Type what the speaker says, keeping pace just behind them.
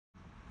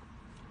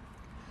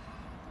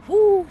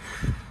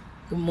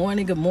Good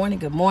morning, good morning,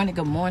 good morning,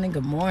 good morning,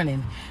 good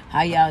morning.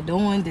 How y'all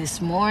doing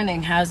this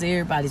morning? How's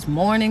everybody's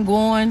morning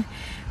going?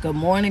 Good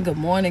morning, good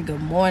morning,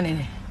 good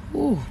morning.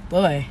 Ooh,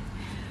 boy.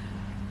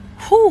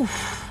 Whew.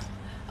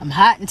 I'm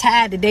hot and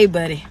tired today,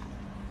 buddy.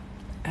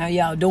 How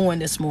y'all doing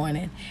this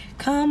morning?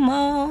 Come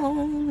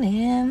on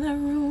in the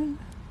room.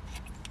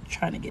 I'm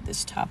trying to get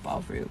this top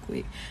off real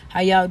quick.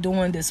 How y'all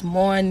doing this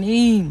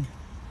morning?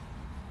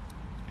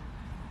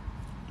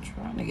 I'm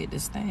trying to get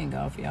this thing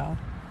off, y'all.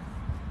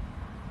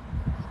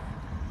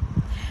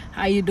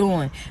 How you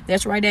doing?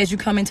 That's right. As you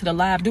come into the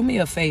live, do me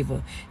a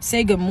favor.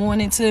 Say good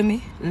morning to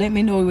me. Let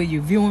me know where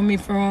you're viewing me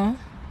from.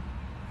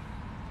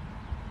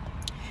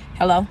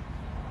 Hello?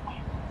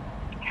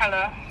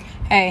 Hello.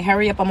 Hey,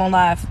 hurry up. I'm on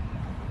live.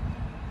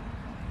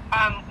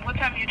 What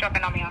time are you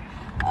dropping on me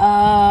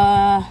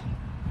on?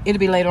 It'll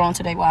be later on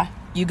today. Why?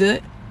 You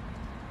good?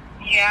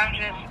 Yeah, I'm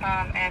just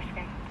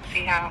asking to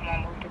see how I'm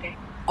gonna move today.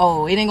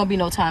 Oh, it ain't gonna be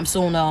no time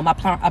soon.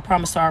 I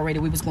promised her already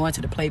we was going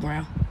to the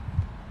playground.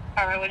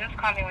 All right, well, just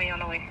call me when you're on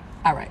the way.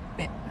 All right,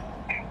 bet.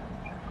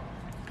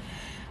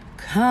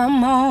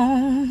 Come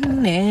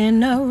on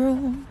in the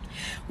room.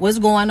 What's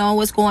going on?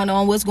 What's going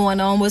on? What's going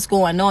on? What's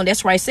going on?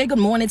 That's right. Say good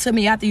morning to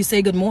me after you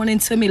say good morning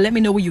to me. Let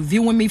me know where you're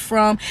viewing me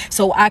from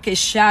so I can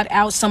shout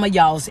out some of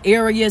y'all's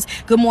areas.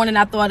 Good morning.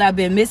 I thought I've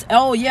been missed.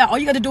 Oh, yeah. All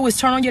you got to do is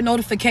turn on your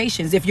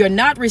notifications. If you're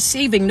not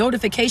receiving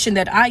notification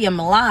that I am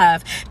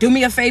live, do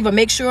me a favor.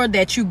 Make sure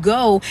that you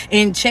go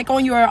and check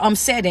on your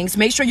settings.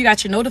 Make sure you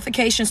got your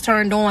notifications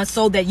turned on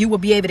so that you will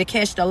be able to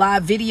catch the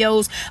live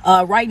videos.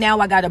 Right now,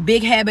 I got a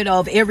big habit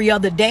of every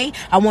other day.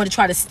 I want to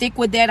try to stick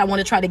with that. I want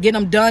to try to get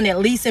them done at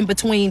least in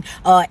between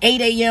 8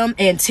 a.m.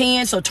 and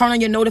 10. So turn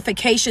on your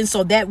notifications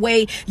so that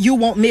way you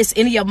won't miss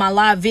any of my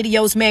live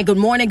videos, man. Good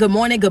morning, good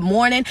morning, good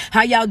morning.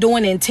 How y'all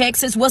doing in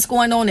Texas? What's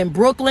going on in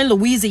Brooklyn,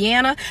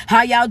 Louisiana?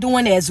 How y'all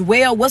doing as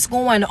well? What's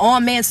going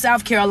on, man?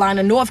 South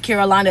Carolina, North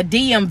Carolina,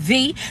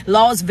 DMV,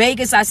 Las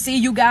Vegas. I see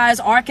you guys.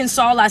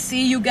 Arkansas, I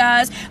see you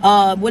guys.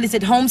 What is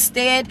it?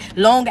 Homestead,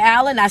 Long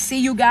Island. I see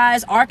you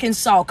guys.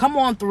 Arkansas, come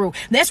on through.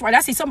 That's right.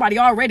 I see somebody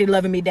already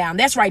loving me down.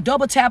 That's right.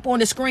 Double tap on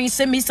the screen.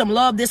 Send me some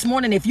love this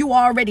morning. If you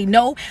already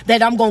know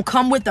that I'm going to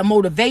come with the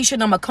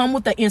motivation. I'm going to come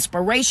with the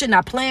inspiration.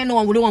 I plan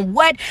on doing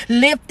what?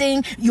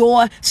 Lifting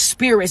your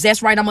spirits.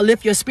 That's right. I'm going to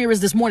lift your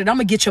spirits this morning. I'm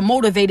going to get you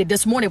motivated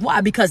this morning.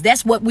 Why? Because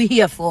that's what we're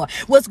here for.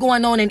 What's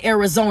going on in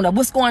Arizona?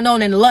 What's going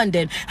on in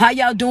London? How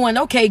y'all doing?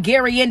 Okay,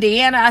 Gary,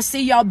 Indiana. I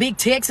see y'all. Big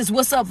Texas.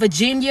 What's up,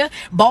 Virginia?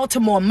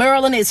 Baltimore,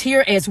 Maryland is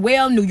here as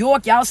well. New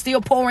York, y'all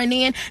still pouring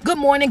in. Good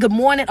morning. Good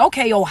morning.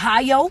 Okay,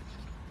 Ohio.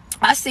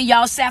 I see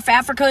y'all. South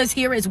Africa is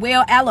here as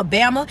well.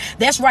 Alabama.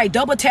 That's right.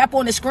 Double tap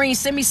on the screen.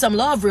 Send me some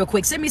love real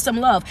quick. Send me some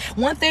love.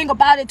 One thing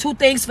about it, two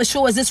things for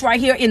sure is this right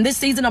here. In this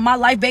season of my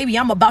life, baby,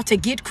 I'm about to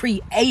get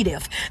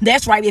creative.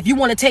 That's right. If you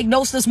want to take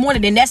notes this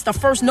morning, then that's the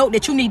first note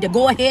that you need to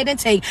go ahead and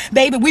take.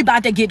 Baby, we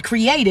about to get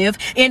creative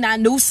in our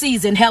new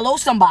season. Hello,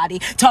 somebody.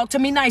 Talk to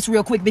me nice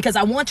real quick because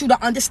I want you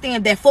to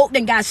understand that folk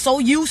done got so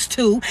used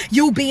to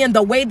you being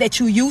the way that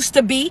you used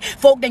to be.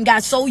 Folk done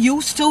got so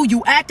used to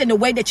you acting the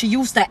way that you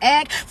used to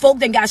act. Folk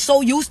done got so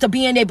used to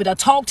being able to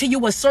talk to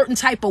you a certain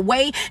type of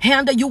way,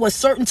 handle you a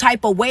certain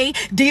type of way,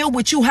 deal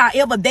with you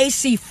however they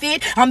see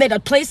fit. I'm at a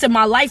place in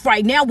my life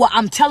right now where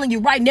I'm telling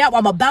you right now,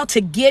 I'm about to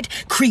get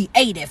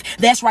creative.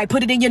 That's right.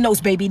 Put it in your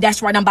notes, baby.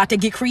 That's right. I'm about to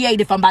get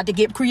creative. I'm about to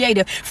get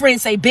creative.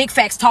 Friends say big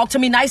facts. Talk to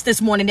me nice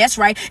this morning. That's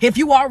right. If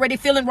you already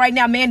feeling right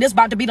now, man, this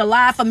about to be the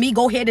live for me.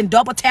 Go ahead and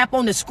double tap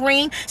on the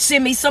screen.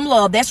 Send me some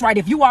love. That's right.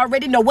 If you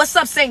already know what's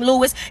up, St.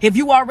 Louis, if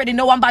you already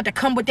know I'm about to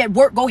come with that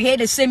work, go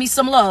ahead and send me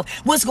some love.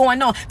 What's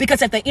going on?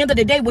 Because at the end of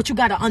the day, what you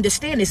got to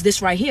understand is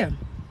this right here.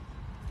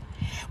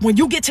 When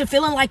you get to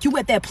feeling like you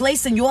at that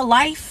place in your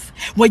life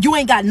where you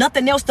ain't got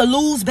nothing else to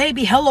lose,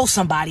 baby, hello,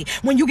 somebody.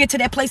 When you get to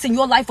that place in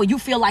your life where you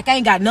feel like I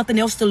ain't got nothing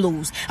else to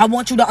lose, I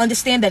want you to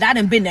understand that I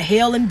done been to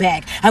hell and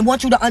back. I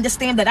want you to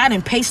understand that I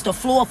done paced the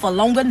floor for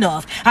long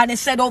enough. I done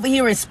sat over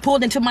here and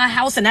pulled into my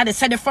house, and I done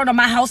sat in front of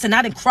my house, and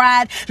I done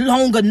cried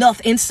long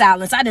enough in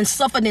silence. I done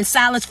suffered in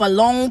silence for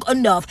long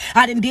enough.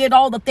 I done did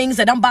all the things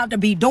that I'm about to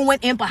be doing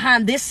in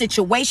behind this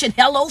situation.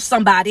 Hello,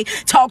 somebody.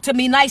 Talk to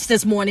me nice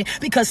this morning,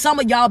 because some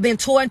of y'all been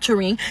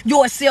torturing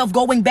yourself,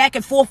 going back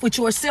and forth with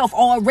yourself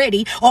already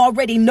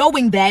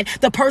knowing that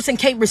the person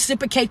can't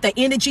reciprocate the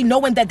energy,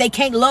 knowing that they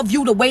can't love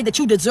you the way that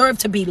you deserve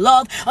to be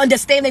loved,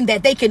 understanding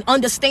that they can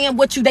understand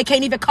they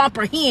can't even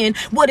comprehend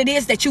what it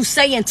is that you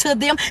saying to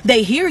them.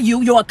 They hear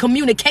you, your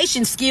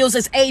communication skills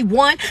is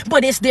A1,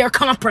 but it's their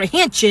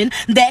comprehension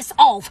that's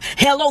off.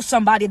 Hello,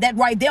 somebody. That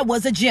right there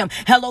was a gem.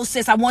 Hello,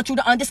 sis. I want you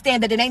to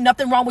understand that it ain't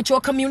nothing wrong with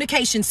your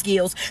communication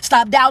skills.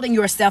 Stop doubting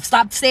yourself.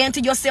 Stop saying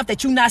to yourself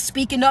that you're not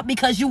speaking up,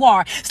 because you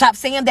are. Stop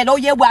saying understand that, oh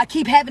yeah, well, I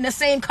keep having the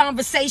same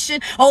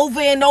conversation over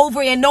and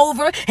over and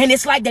over, and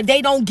it's like that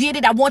they don't get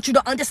it. I want you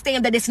to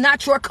understand that it's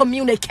not your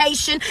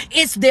communication,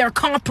 it's their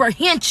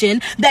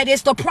comprehension that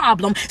is the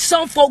problem.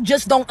 Some folk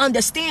just don't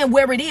understand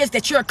where it is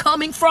that you're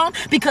coming from,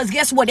 because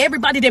guess what?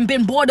 Everybody done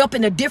been brought up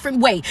in a different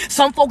way.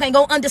 Some folk ain't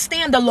gonna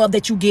understand the love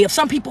that you give.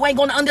 Some people ain't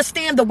gonna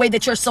understand the way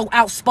that you're so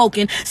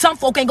outspoken. Some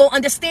folk ain't gonna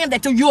understand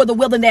that you're the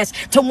willingness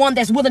to one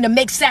that's willing to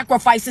make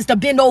sacrifices, to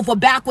bend over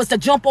backwards, to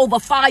jump over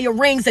fire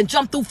rings and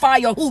jump through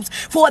fire hoops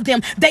for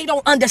them. They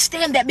don't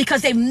understand that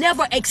because they've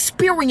never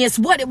experienced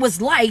what it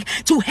was like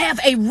to have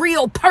a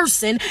real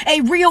person,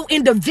 a real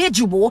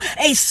individual,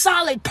 a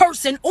solid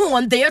person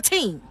on their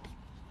team.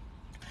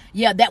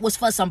 Yeah, that was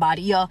for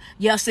somebody.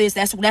 Yeah, sis,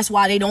 that's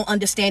why they don't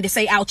understand it.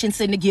 Say ouch and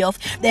send the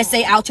gift. They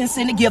say ouch and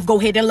send the gift. Go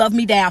ahead and love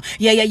me down.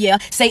 Yeah.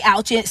 Say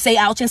ouch and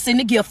send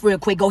the gift real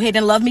quick. Go ahead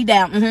and love me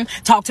down.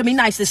 Talk to me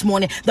nice this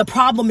morning. The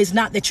problem is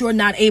not that you're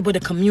not able to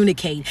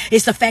communicate.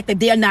 It's the fact that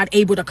they're not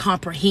able to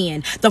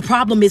comprehend. The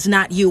problem is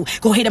not you.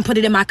 Go ahead and put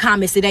it in my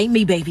comments. It ain't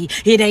me, baby.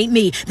 It ain't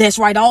me. That's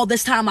right. All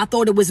this time I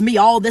thought it was me.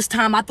 All this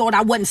time I thought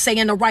I wasn't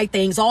saying the right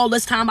things. All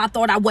this time I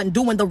thought I wasn't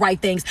doing the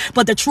right things.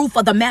 But the truth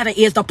of the matter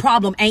is the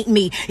problem ain't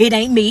me. It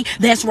ain't me.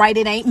 That's right.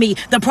 It ain't me.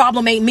 The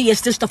problem ain't me.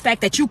 It's just the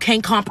fact that you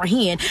can't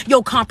comprehend.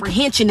 Your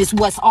comprehension is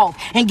what's off.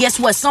 And guess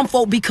what? Some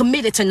folk be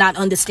committed to not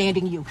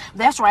understanding you.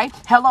 That's right.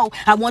 Hello.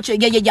 I want you.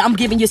 Yeah. I'm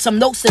giving you some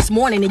notes this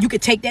morning and you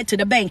can take that to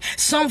the bank.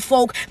 Some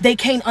folk, they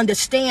can't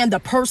understand the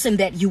person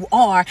that you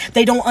are.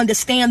 They don't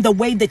understand the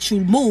way that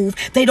you move.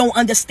 They don't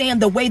understand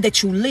the way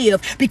that you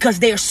live because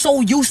they're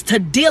so used to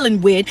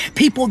dealing with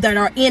people that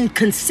are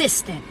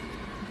inconsistent.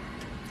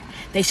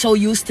 They so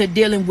used to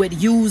dealing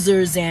with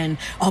users and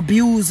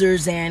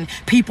abusers and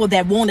people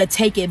that want to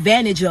take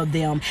advantage of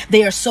them.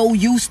 They are so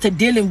used to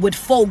dealing with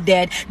folk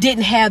that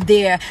didn't have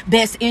their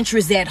best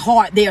interests at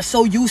heart. They are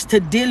so used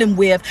to dealing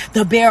with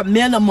the bare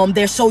minimum.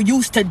 They're so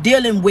used to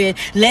dealing with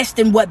less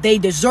than what they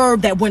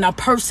deserve that when a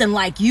person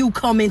like you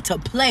come into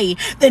play,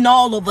 then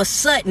all of a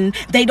sudden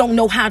they don't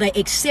know how to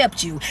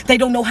accept you. They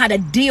don't know how to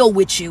deal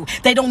with you.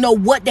 They don't know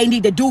what they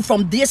need to do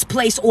from this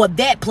place or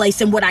that place.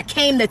 And what I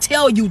came to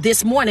tell you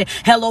this morning,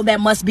 hello,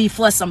 that must be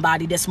for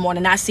somebody this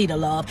morning. I see the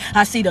love.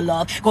 I see the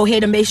love. Go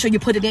ahead and make sure you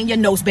put it in your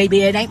notes,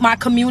 baby. It ain't my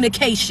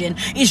communication.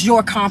 It's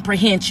your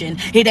comprehension.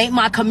 It ain't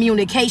my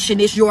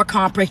communication. It's your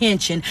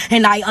comprehension.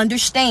 And I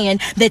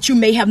understand that you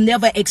may have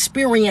never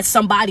experienced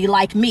somebody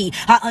like me.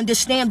 I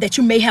understand that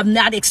you may have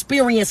not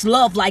experienced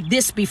love like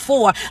this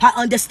before. I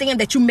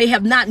understand that you may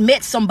have not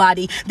met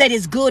somebody that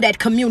is good at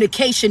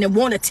communication and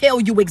want to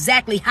tell you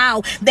exactly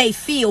how they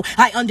feel.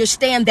 I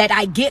understand that.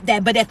 I get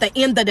that. But at the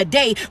end of the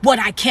day, what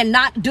I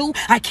cannot do,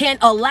 I can't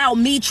allow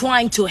me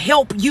trying to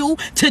help you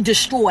to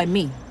destroy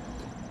me.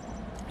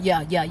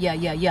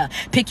 Yeah.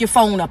 Pick your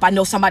phone up. I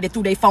know somebody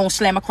threw their phone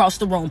slam across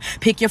the room.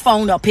 Pick your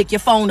phone up. Pick your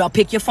phone up.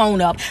 Pick your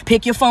phone up.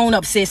 Pick your phone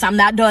up, sis. I'm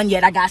not done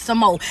yet. I got some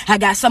more.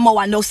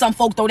 I know some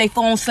folk throw their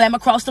phone slam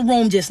across the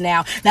room just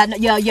now.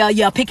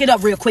 Yeah. Pick it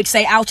up real quick.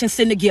 Say ouch and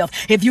send a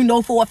gift. If you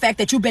know for a fact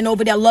that you've been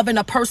over there loving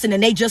a person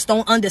and they just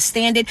don't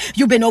understand it,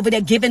 you've been over there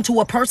giving to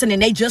a person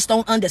and they just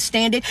don't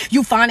understand it,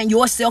 you finding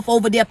yourself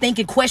over there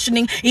thinking,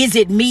 questioning, is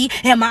it me?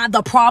 Am I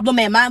the problem?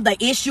 Am I the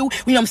issue? You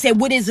know what I'm saying?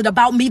 What is it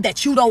about me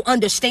that you don't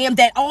understand?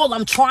 That all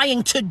I'm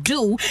trying to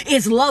do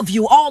is love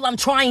you. All I'm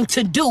trying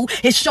to do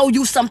is show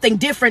you something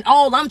different.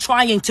 All I'm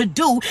trying to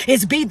do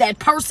is be that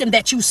person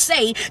that you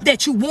say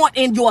that you want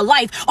in your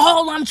life.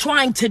 All I'm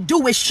trying to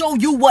do is show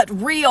you what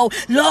real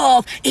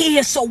love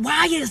is. So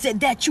why is it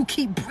that you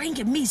keep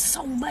bringing me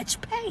so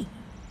much pain?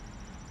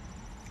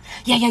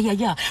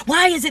 Yeah.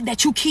 Why is it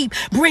that you keep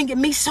bringing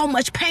me so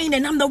much pain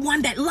and I'm the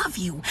one that love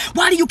you?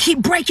 Why do you keep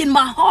breaking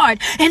my heart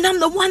and I'm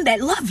the one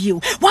that love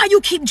you? Why you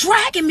keep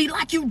dragging me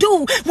like you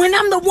do when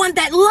I'm the one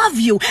that love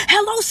you?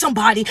 Hello,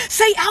 somebody.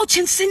 Say ouch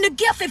and send a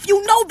gift if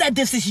you know that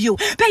this is you.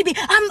 Baby,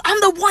 I'm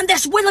the one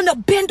that's willing to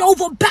bend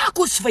over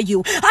backwards for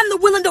you. I'm the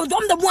one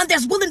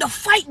that's willing to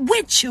fight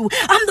with you.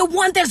 I'm the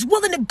one that's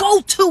willing to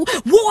go to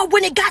war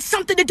when it got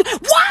something to do.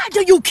 Why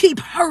do you keep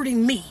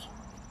hurting me?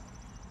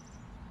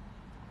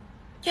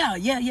 Yeah.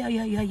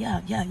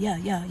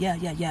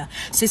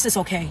 Sis, it's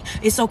okay.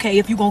 It's okay.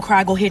 If you're going to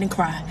cry, go ahead and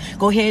cry.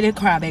 Go ahead and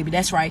cry, baby.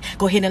 That's right.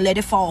 Go ahead and let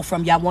it fall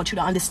from you. I want you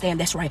to understand.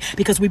 That's right.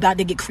 Because we about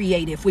to get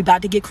creative.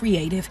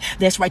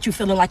 That's right. You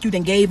feeling like you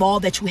done gave all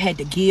that you had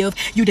to give.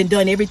 You done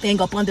done everything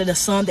up under the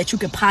sun that you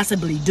could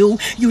possibly do.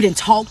 You done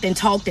talked. You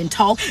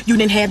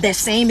done had that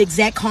same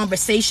exact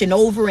conversation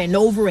over and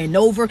over and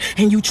over.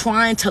 And you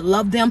trying to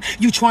love them.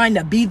 You trying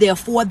to be there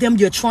for them.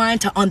 You're trying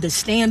to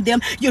understand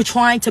them. You're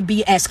trying to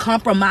be as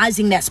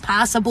compromising as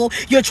possible.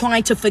 You're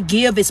trying to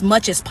forgive as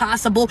much as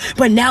possible,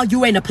 but now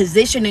you're in a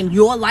position in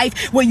your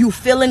life where you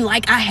feeling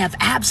like I have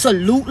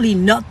absolutely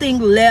nothing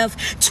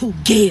left to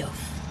give.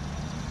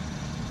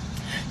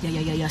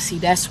 Yeah. See,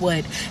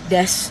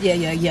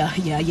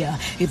 yeah.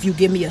 If you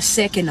give me a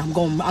second,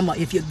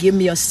 if you give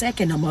me a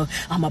second, I'm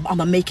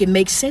gonna make it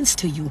make sense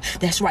to you.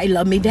 That's right.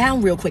 Love me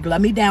down real quick.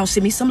 Love me down.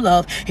 Send me some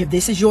love. If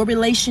this is your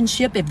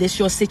relationship, if this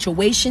your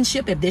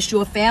situationship, if this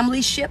your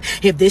family ship,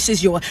 if this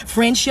is your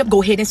friendship,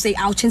 go ahead and say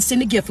ouch and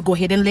send a gift. Go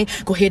ahead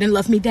and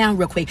love me down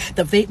real quick.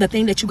 The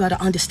thing that you got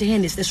to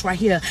understand is this right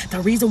here. The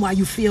reason why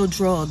you feel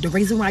drugged, the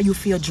reason why you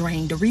feel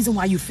drained, the reason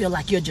why you feel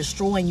like you're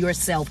destroying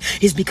yourself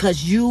is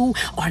because you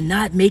are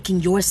not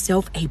making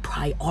yourself a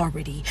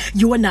priority.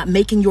 You are not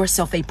making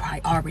yourself a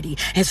priority.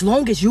 As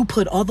long as you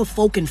put other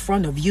folk in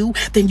front of you,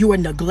 then you are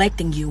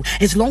neglecting you.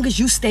 As long as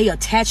you stay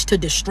attached to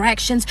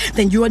distractions,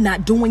 then you are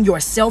not doing your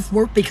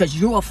self-work because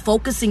you are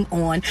focusing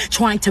on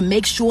trying to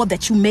make sure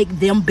that you make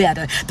them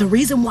better. The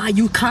reason why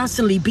you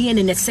constantly being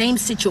in the same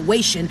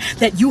situation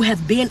that you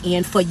have been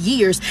in for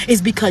years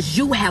is because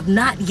you have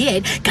not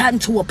yet gotten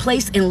to a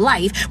place in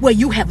life where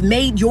you have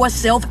made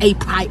yourself a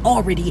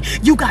priority.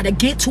 You got to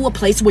get to a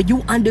place where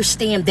you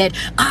understand that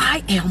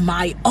I am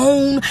my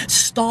own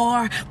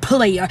star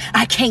player.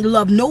 I can't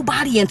love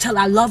nobody until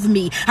I love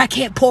me. I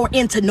can't pour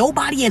into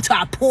nobody until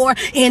I pour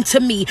into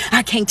me.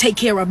 I can't take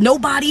care of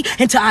nobody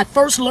until I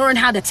first learn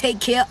how to take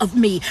care of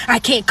me. I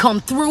can't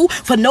come through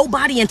for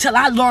nobody until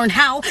I learn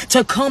how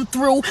to come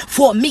through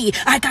for me.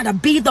 I gotta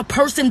be the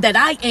person that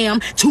I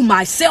am to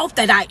myself,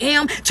 that I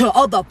am to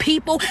other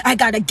people. I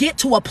gotta get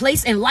to a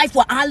place in life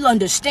where I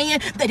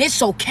understand that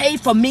it's okay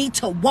for me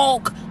to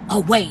walk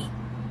away.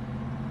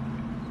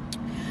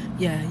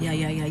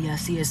 Yeah.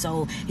 See, it's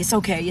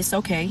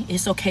okay.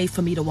 It's okay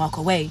for me to walk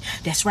away.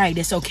 That's right.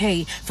 It's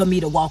okay for me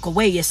to walk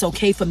away. It's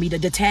okay for me to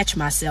detach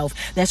myself.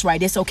 That's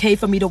right. It's okay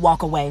for me to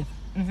walk away.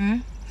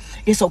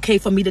 It's okay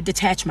for me to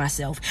detach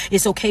myself.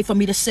 It's okay for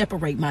me to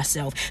separate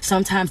myself.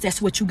 Sometimes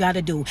that's what you got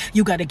to do.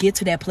 You got to get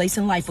to that place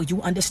in life where you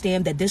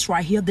understand that this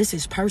right here, this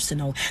is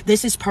personal.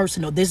 This is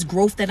personal. This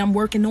growth that I'm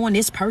working on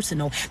is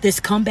personal. This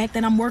comeback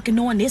that I'm working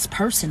on is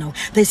personal.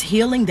 This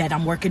healing that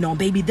I'm working on,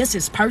 baby, this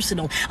is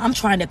personal. I'm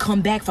trying to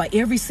come back for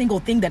every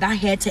single thing that I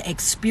had to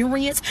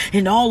experience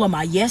in all of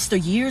my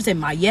yesteryears and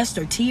my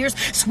yester tears.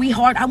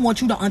 Sweetheart, I want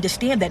you to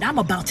understand that I'm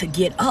about to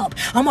get up.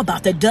 I'm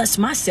about to dust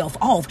myself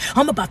off.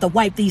 I'm about to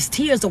wipe these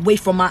tears away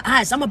from my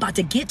eyes. I'm about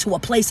to get to a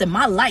place in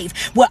my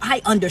life where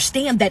I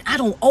understand that I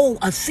don't owe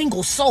a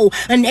single soul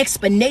an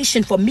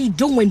explanation for me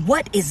doing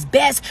what is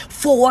best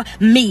for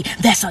me.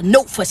 That's a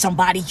note for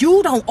somebody.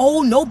 You don't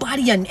owe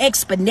nobody an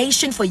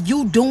explanation for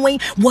you doing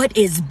what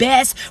is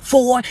best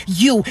for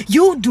you.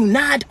 You do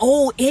not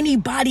owe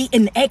anybody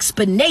an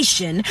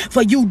explanation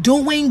for you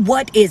doing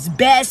what is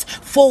best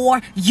for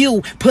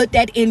you. Put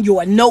that in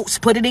your notes.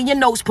 Put it in your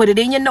notes. Put it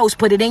in your notes.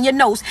 Put it in your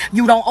notes.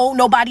 You don't owe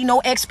nobody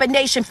no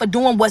explanation for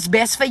doing what's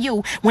best for you.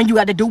 When you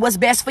got to do what's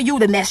best for you,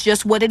 then that's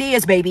just what it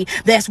is, baby.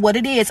 That's what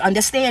it is.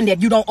 Understand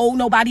that you don't owe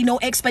nobody no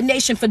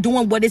explanation for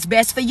doing what is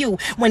best for you.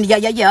 When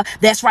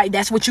that's right.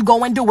 That's what you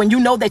go and do. When you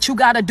know that you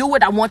got to do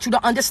it, I want you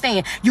to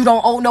understand you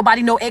don't owe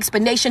nobody no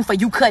explanation for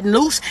you cutting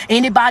loose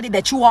anybody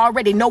that you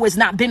already know is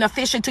not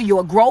beneficial to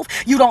your growth.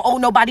 You don't owe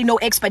nobody no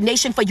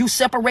explanation for you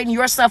separating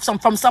yourself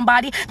from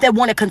somebody that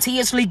want to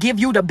continuously give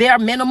you the bare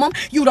minimum.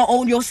 You don't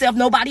owe yourself,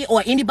 nobody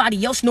or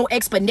anybody else, no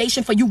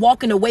explanation for you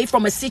walking away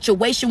from a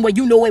situation where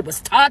you know it was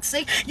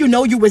toxic. You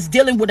know you was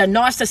dealing with a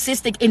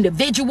narcissistic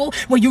individual,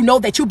 where you know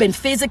that you've been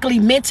physically,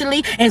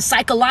 mentally, and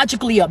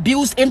psychologically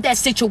abused in that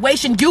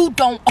situation. You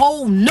don't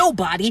owe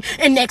nobody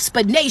an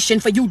explanation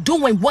for you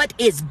doing what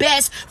is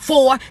best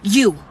for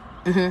you.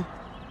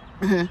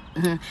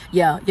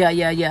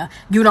 Yeah.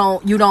 You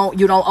don't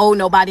owe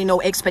nobody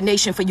no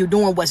explanation for you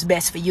doing what's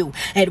best for you.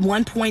 At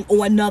one point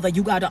or another,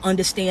 you got to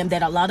understand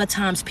that a lot of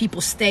times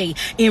people stay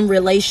in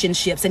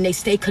relationships and they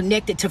stay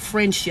connected to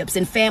friendships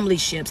and family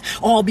ships,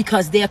 all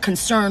because they're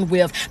concerned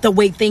with the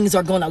way things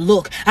are going to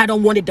look. I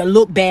don't want it to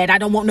look bad. I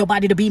don't want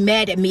nobody to be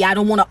mad at me. I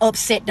don't want to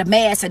upset the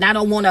mass, and I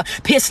don't want to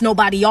piss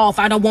nobody off.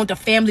 I don't want the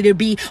family to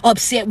be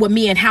upset with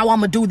me and how I'm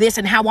going to do this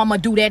and how I'm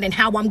going to do that and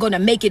how I'm going to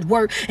make it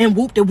work and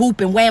whoop de whoop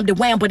and wham de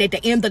wham. But at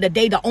the end of the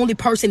day, the only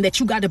person that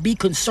you got to be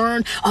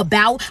concerned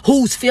about,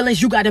 whose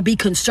feelings you got to be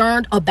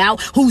concerned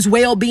about, whose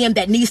well-being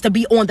that needs to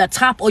be on the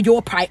top of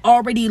your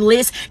priority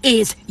list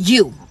is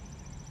you.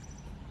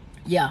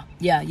 Yeah.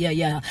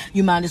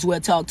 You might as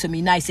well talk to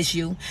me nice. It's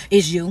you.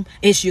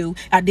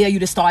 I dare you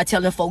to start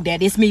telling folk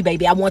that it's me,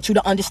 baby. I want you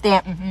to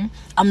understand.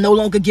 I'm no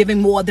longer giving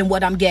more than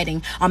what I'm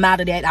getting. I'm out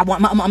of that.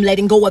 I'm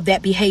letting go of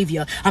that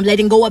behavior. I'm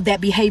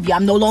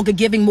no longer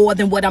giving more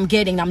than what I'm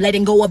getting. I'm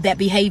letting go of that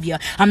behavior.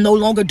 I'm no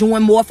longer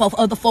doing more for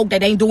other folk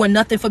that ain't doing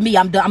nothing for me.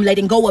 I'm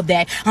letting go of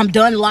that. I'm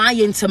done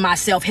lying to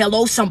myself.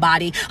 Hello,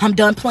 somebody. I'm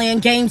done playing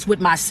games with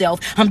myself.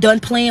 I'm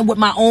done playing with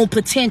my own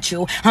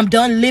potential. I'm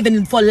done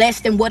living for less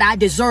than what I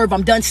deserve. I'm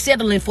I'm done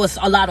settling for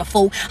a lot of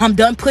folk. I'm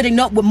done putting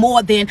up with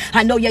more than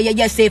I know.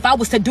 Say if I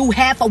was to do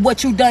half of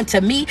what you done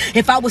to me,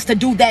 if I was to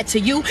do that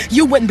to you,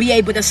 you wouldn't be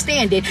able to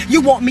stand it.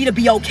 You want me to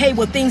be okay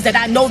with things that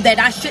I know that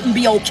I shouldn't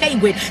be okay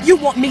with. You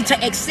want me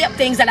to accept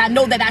things that I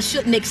know that I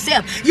shouldn't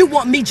accept. You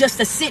want me just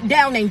to sit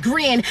down and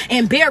grin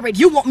and bear it.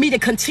 You want me to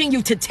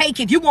continue to take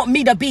it. You want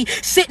me to be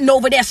sitting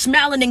over there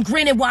smiling and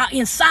grinning while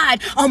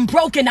inside I'm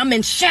broken. I'm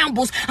in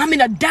shambles. I'm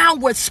in a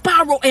downward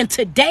spiral. And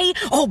today,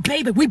 oh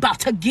baby, we about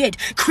to get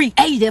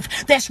creative.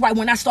 That's right.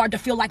 When I start to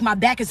feel like my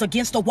back is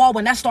against the wall,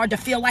 when I start to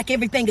feel like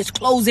everything is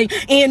closing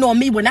in on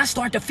me, when I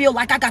start to feel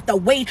like I got the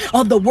weight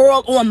of the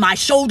world on my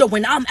shoulder,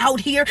 when I'm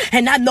out here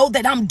and I know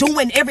that I'm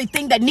doing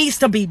everything that needs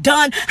to be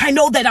done, I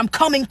know that I'm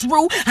coming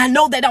through, I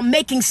know that I'm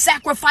making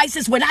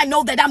sacrifices, when I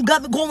know that I'm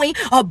going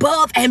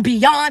above and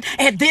beyond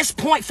at this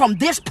point, from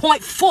this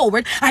point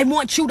forward, I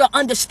want you to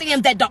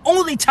understand that the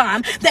only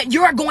time that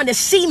you're going to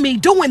see me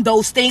doing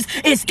those things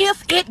is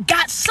if it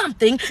got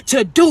something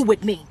to do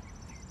with me.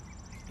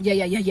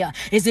 Yeah.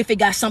 As if it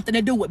got something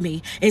to do with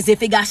me. As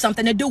if it got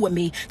something to do with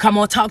me. Come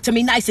on, talk to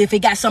me nice. If it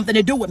got something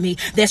to do with me.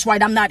 That's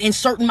right. I'm not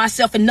inserting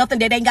myself in nothing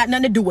that ain't got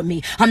nothing to do with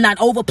me. I'm not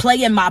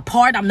overplaying my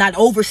part. I'm not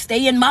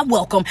overstaying my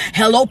welcome.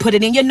 Hello, put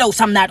it in your notes.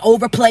 I'm not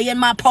overplaying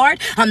my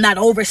part. I'm not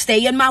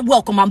overstaying my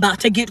welcome. I'm about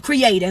to get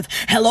creative.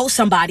 Hello,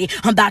 somebody.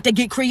 I'm about to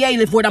get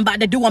creative. What I'm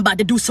about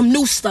to do some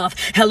new stuff.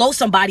 Hello,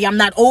 somebody. I'm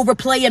not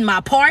overplaying my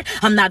part.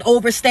 I'm not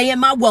overstaying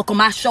my welcome.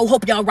 I sure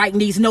hope y'all writing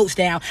these notes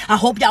down. I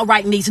hope y'all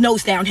writing these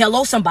notes down.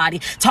 Hello, somebody.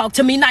 Talk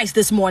to me nice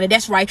this morning.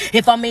 That's right.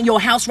 If I'm in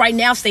your house right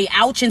now, say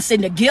ouch and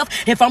send a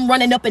gift. If I'm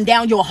running up and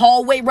down your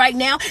hallway right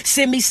now,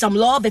 send me some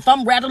love. If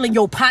I'm rattling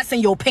your pots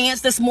and your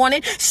pans this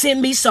morning,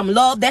 send me some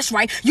love. That's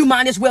right. You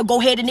might as well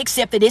go ahead and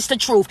accept it. It's the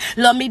truth.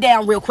 Love me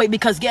down real quick,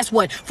 because guess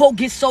what? Folk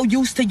get so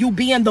used to you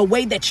being the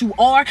way that you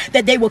are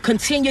that they will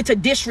continue to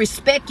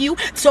disrespect you.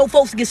 So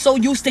folks get so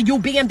used to you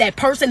being that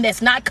person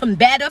that's not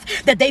combative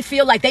that they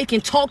feel like they can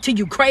talk to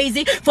you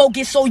crazy. Folk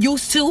get so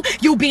used to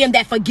you being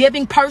that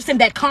forgiving person,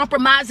 that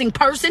compromising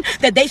person,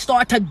 that they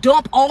start to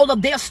dump all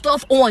of their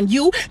stuff on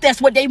you.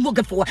 That's what they're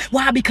looking for.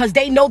 Why? Because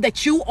they know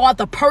that you are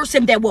the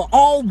person that will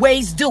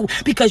always do,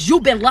 because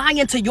you've been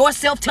lying to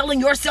yourself, telling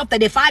yourself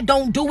that if I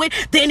don't do it,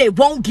 then it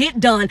won't get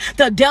done.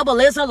 The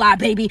devil is a lie,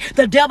 baby.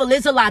 The devil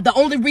is a lie. The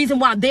only reason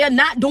why they're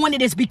not doing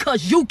it is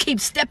because you keep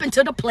stepping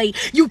to the plate.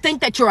 You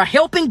think that you're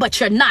helping, but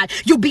you're not.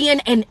 You're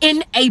being an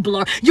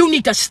enabler. You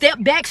need to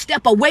step back,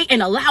 step away,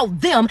 and allow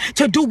them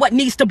to do what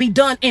needs to be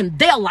done in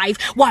their life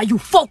while you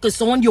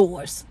focus on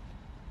yours.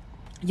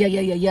 Yeah.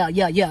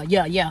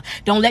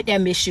 Don't let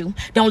that miss you.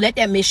 Don't let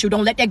that miss you.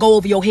 Don't let that go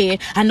over your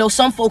head. I know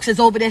some folks is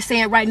over there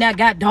saying right now,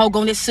 God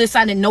doggone it, sis,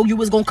 I didn't know you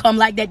was going to come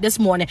like that this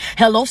morning.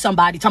 Hello,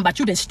 somebody. Talking about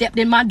you done stepped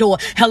in my door.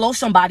 Hello,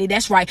 somebody.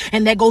 That's right.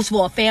 And that goes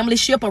for a family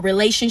ship, a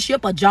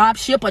relationship, a job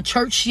ship, a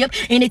church ship,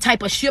 any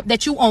type of ship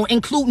that you own,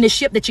 including the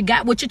ship that you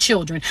got with your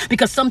children.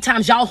 Because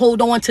sometimes y'all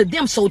hold on to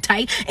them so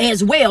tight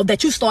as well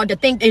that you start to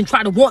think and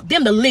try to want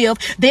them to live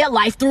their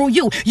life through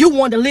you. You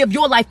want to live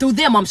your life through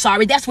them. I'm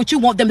sorry. That's what you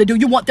want them to do.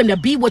 You want them to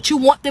be what you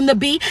want them to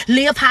be,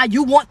 live how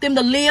you want them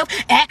to live,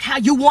 act how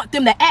you want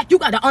them to act. You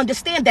got to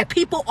understand that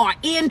people are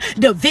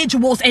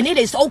individuals, and it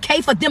is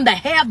okay for them to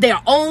have their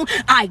own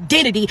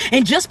identity.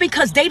 And just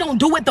because they don't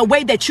do it the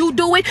way that you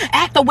do it,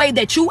 act the way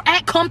that you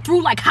act, come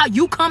through like how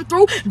you come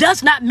through,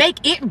 does not make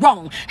it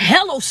wrong.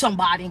 Hello,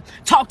 somebody.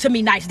 Talk to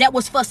me nice. That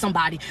was for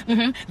somebody.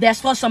 That's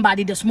for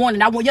somebody this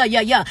morning. I want,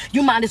 yeah.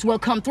 You might as well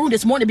come through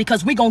this morning,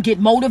 because we're going to get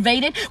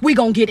motivated. We're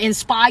going to get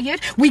inspired.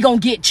 We're going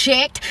to get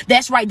checked.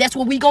 That's right. That's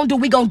what we're going to do.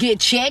 We're going to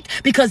get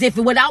checked, because if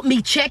without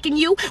me checking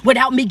you,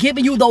 without me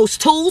giving you those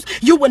tools,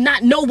 you would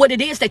not know what it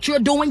is that you're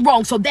doing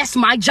wrong. So that's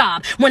my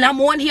job. When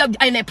I'm on here,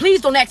 and then please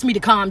don't ask me to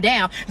calm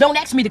down. Don't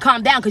ask me to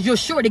calm down, because you're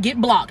sure to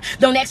get blocked.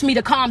 Don't ask me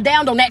to calm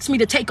down. Don't ask me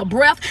to take a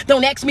breath.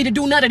 Don't ask me to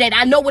do none of that.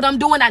 I know what I'm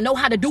doing. I know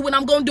how to do what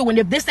I'm going to do. And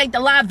if this ain't the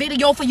live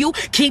video for you,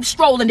 keep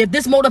strolling. If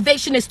this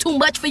motivation is too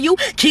much for you,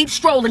 keep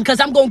strolling, because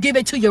I'm going to give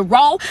it to you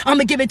raw. I'm going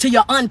to give it to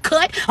you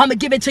uncut. I'm going to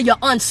give it to you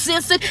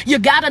uncensored. You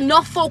got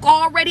enough folk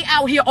already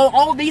out here on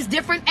all these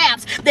different apps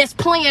that's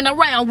playing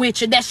around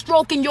with you, that's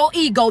stroking your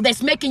ego,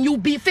 that's making you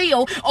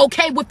feel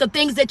okay with the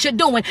things that you're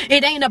doing.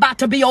 It ain't about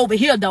to be over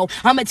here, though.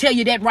 I'm going to tell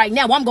you that right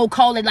now. I'm going to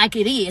call it like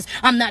it is.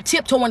 I'm not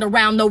tiptoeing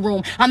around no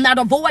room. I'm not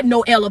avoiding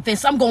no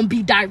elephants. I'm going to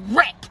be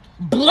direct,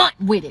 blunt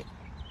with it.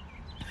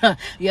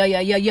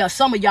 Yeah.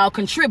 Some of y'all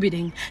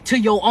contributing to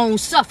your own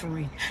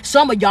suffering.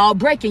 Some of y'all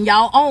breaking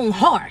y'all own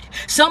heart.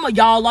 Some of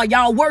y'all are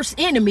y'all worst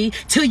enemy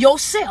to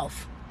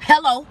yourself.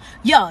 Hello.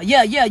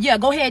 Yeah.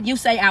 Go ahead. You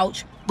say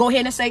ouch. Go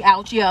ahead and say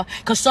ouch, yeah,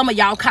 because some of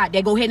y'all caught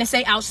that. Go ahead and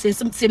say ouch,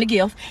 send a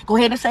gift. Go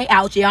ahead and say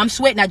ouch, yeah, I'm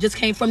sweating. I just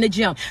came from the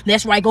gym.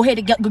 That's right. Go ahead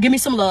and go give me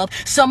some love.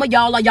 Some of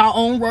y'all are y'all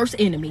own worst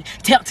enemy.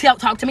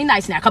 Talk to me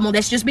nice now. Come on,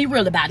 let's just be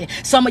real about it.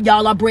 Some of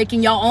y'all are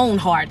breaking your own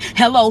heart.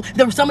 Hello,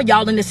 there were some of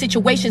y'all in the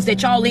situations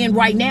that y'all in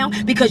right now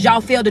because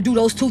y'all failed to do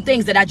those two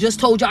things that I just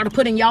told y'all to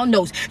put in y'all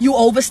notes. You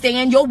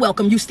overstaying your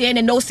welcome. You stand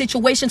in those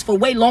situations for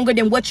way longer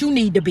than what you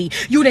need to be.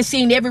 You done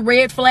seen every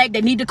red flag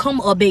that need to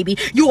come up, baby.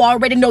 You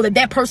already know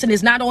that person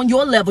is not on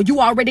your level. level.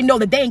 You already know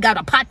that they ain't got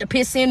a pot to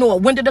piss in or a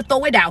window to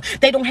throw it out.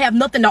 They don't have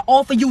nothing to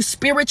offer you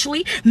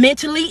spiritually,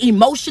 mentally,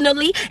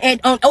 emotionally, and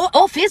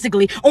or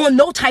physically on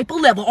no type of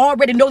level.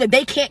 Already know that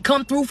they can't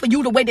come through for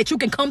you the way that you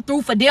can come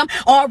through for them.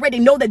 Already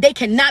know that they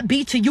cannot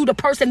be to you the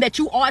person that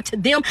you are to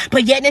them.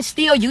 But yet and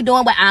still you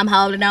doing what I'm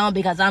holding on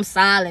because I'm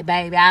solid,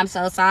 baby. I'm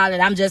so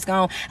solid. I'm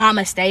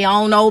gonna stay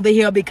on over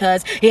here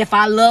because if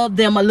I love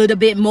them a little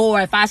bit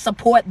more, if I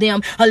support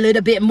them a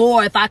little bit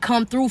more, if I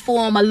come through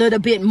for them a little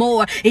bit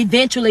more,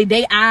 eventually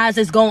their eyes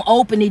is gonna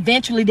open.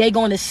 Eventually they're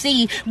gonna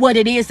see what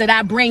it is that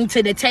I bring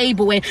to the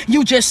table, and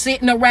you just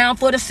sitting around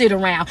for the sit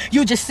around.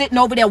 You just sitting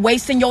over there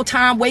wasting your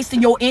time,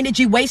 wasting your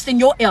energy, wasting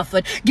your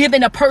effort,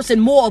 giving a person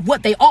more of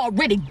what they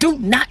already do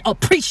not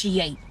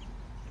appreciate.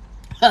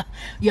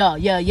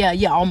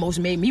 Yeah. Almost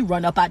made me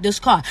run up out this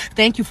car.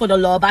 Thank you for the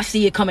love. I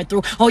see it coming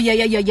through. Oh,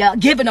 yeah.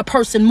 Giving a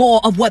person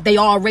more of what they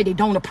already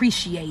don't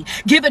appreciate.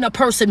 Giving a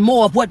person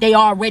more of what they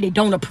already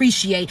don't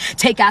appreciate.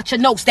 Take out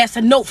your notes. That's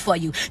a note for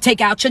you. Take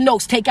out your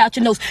notes. Take out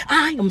your notes.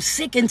 I am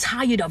sick and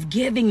tired of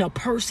giving a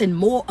person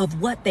more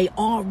of what they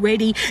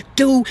already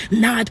do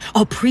not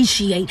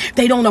appreciate.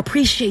 They don't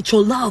appreciate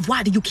your love.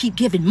 Why do you keep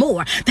giving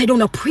more? They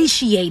don't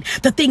appreciate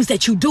the things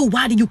that you do.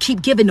 Why do you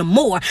keep giving them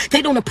more?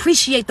 They don't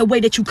appreciate the way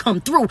that you come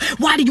through.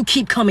 Why do you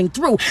keep coming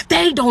through?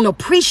 They don't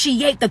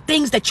appreciate the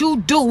things that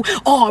you do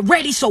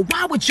already. So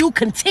why would you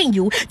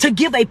continue to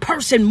give a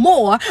person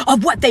more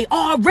of what they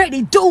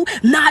already do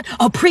not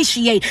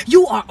appreciate?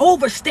 You are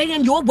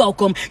overstaying your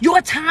welcome.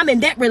 Your time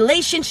in that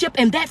relationship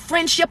and that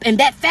friendship and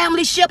that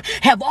familyship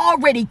have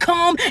already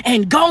come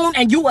and gone,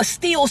 and you are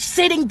still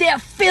sitting there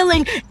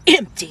feeling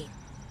empty.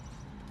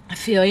 I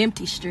feel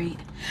empty, street.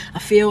 I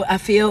feel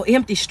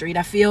empty, street.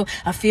 I feel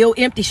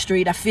empty,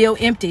 street. I feel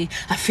empty.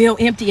 I feel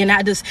empty, and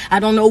I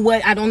don't know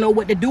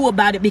what to do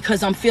about it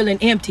because I'm feeling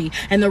empty.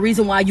 And the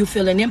reason why you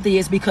feeling empty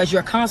is because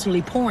you're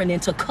constantly pouring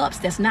into cups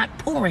that's not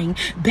pouring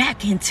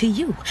back into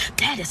you.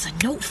 That is a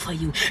note for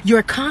you.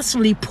 You're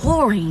constantly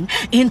pouring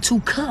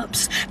into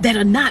cups that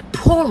are not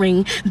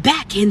pouring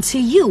back into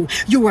you.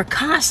 You are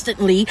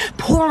constantly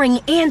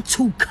pouring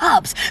into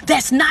cups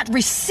that's not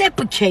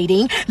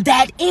reciprocating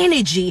that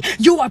energy.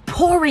 You are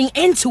pouring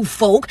into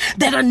folks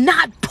that are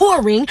not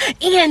pouring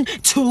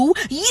into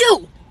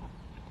you.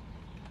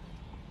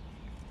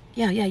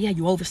 Yeah.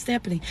 You're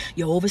overstepping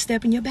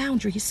your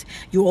boundaries.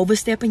 You're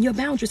overstepping your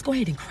boundaries. Go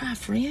ahead and cry,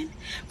 friend.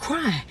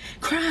 Cry.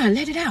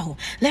 Let it out.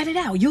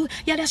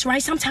 That's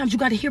right. Sometimes you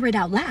got to hear it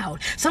out loud.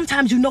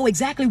 Sometimes you know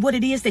exactly what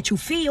it is that you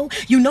feel.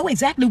 You know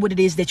exactly what it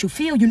is that you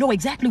feel. You know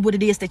exactly what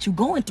it is that you're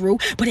going through.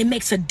 But it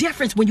makes a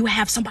difference when you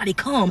have somebody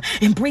come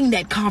and bring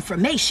that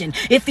confirmation.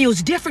 It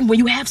feels different when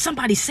you have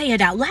somebody say it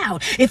out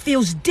loud. It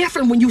feels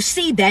different when you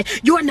see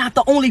that you're not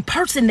the only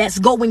person that's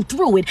going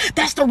through it.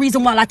 That's the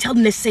reason why I tell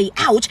them to say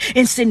ouch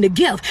and send the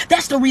gift.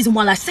 That's the reason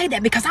why I say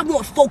that, because I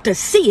want folk to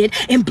see it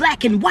in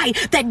black and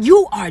white that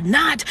you are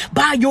not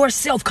by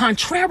yourself,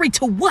 contrary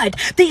to what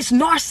these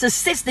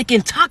narcissistic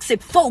and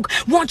toxic folk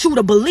want you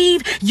to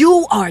believe.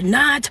 You are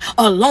not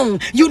alone.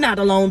 You're not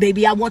alone,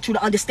 baby. I want you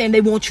to understand.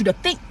 They want you to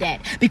think that,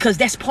 because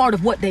that's part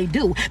of what they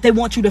do. They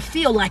want you to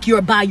feel like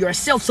you're by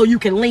yourself so you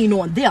can lean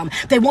on them.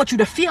 They want you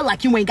to feel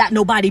like you ain't got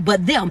nobody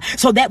but them,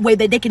 so that way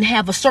that they can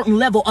have a certain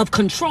level of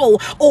control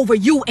over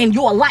you and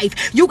your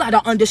life. You got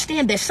to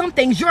understand that some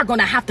things you're going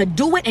to have to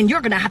do it, and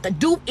you're going to have to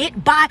do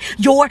it by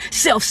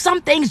yourself.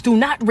 Some things do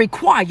not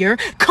require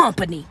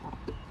company.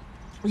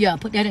 Yeah,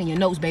 put that in your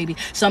notes, baby.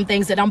 Some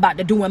things that I'm about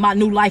to do in my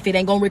new life, it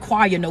ain't gonna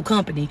require no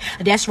company.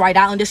 That's right.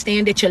 I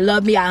understand that you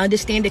love me. I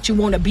understand that you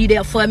want to be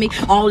there for me.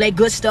 All that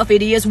good stuff.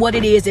 It is what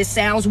it is. It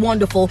sounds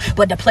wonderful.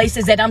 But the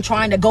places that I'm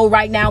trying to go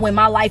right now in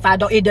my life,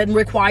 it doesn't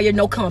require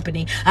no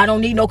company. I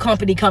don't need no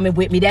company coming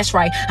with me. That's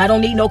right. I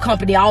don't need no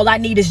company. All I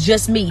need is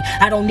just me.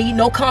 I don't need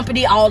no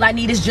company. All I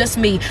need is just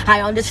me.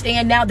 I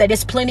understand now that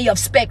there's plenty of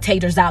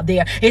spectators out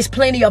there. There's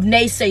plenty of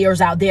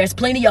naysayers out there. There's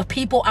plenty of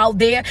people out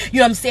there, you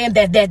know what I'm saying,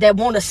 that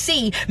want to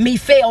see me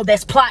fail,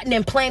 that's plotting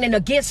and planning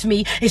against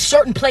me. In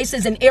certain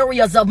places and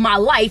areas of my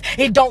life,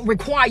 it don't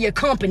require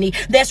company.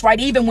 That's right.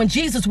 Even when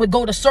Jesus would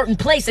go to certain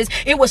places,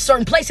 it was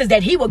certain places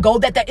that he would go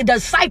that the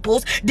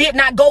disciples did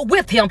not go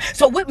with him.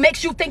 So what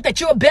makes you think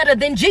that you're better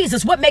than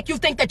Jesus? What makes you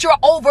think that you're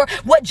over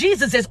what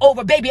Jesus is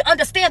over, baby?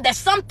 Understand that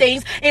some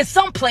things in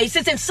some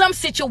places, in some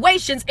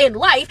situations in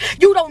life,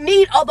 you don't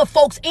need other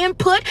folks'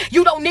 input.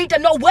 You don't need to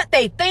know what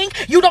they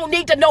think. You don't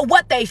need to know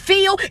what they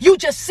feel. You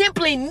just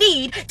simply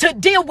need to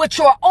deal with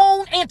your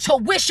own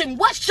intuition.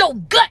 What's your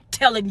gut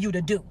telling you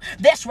to do?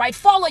 That's right.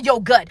 Follow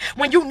your gut.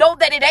 When you know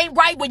that it ain't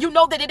right, when you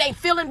know that it ain't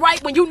feeling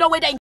right, when you know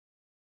it ain't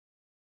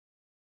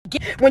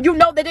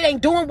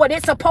doing what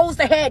it's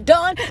supposed to have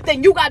done,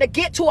 then you got to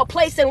get to a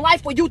place in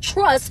life where you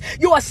trust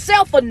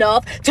yourself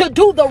enough to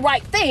do the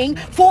right thing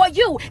for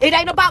you. It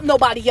ain't about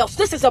nobody else.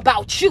 This is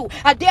about you.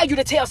 I dare you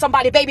to tell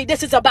somebody, baby,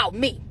 this is about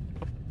me.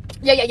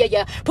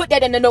 Yeah. Put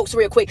that in the notes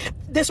real quick.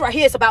 This right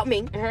here is about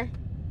me.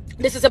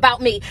 This is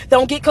about me.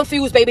 Don't get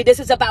confused, baby. This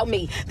is about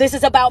me. This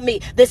is about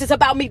me. This is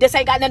about me. This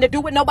ain't got nothing to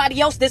do with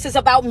nobody else. This is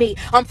about me.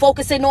 I'm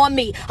focusing on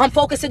me. I'm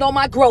focusing on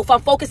my growth.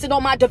 I'm focusing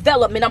on my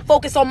development. I'm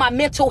focused on my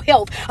mental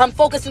health. I'm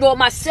focusing on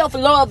my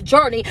self-love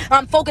journey.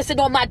 I'm focusing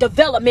on my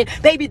development.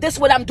 Baby, this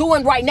what I'm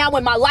doing right now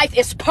in my life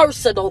is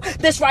personal.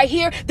 This right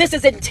here, this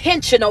is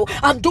intentional.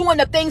 I'm doing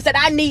the things that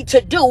I need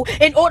to do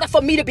in order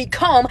for me to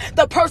become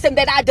the person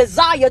that I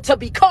desire to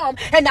become.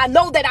 And I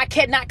know that I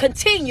cannot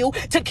continue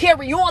to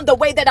carry on the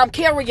way that I'm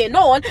carrying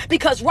on,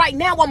 because right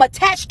now I'm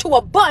attached to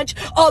a bunch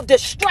of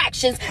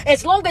distractions.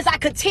 As long as I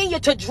continue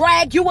to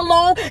drag you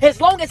along, as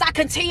long as I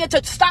continue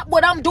to stop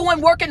what I'm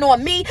doing, working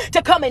on me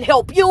to come and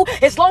help you,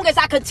 as long as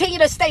I continue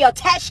to stay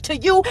attached to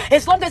you,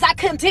 as long as I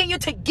continue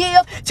to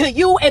give to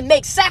you and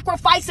make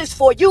sacrifices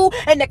for you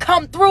and to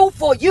come through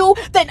for you,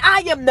 then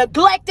I am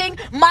neglecting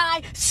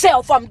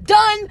myself. I'm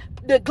done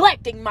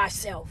neglecting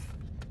myself.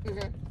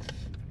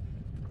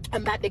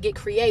 I'm about to get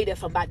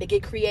creative. I'm about to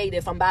get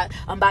creative. I'm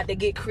about to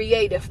get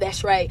creative.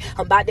 That's right.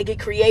 I'm about to get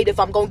creative.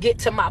 I'm going to get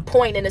to my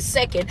point in a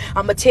second.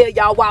 I'm going to tell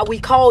y'all why we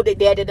called it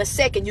that in a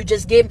second. You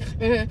just give...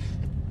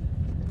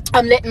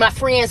 I'm letting my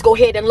friends go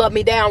ahead and love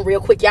me down real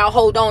quick. Y'all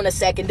hold on a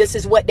second. This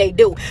is what they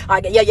do.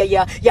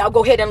 Yeah. Y'all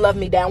go ahead and love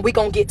me down. We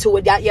gonna get to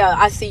it. Yeah,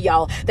 I see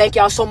y'all. Thank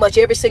y'all so much.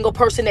 Every single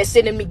person that's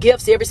sending me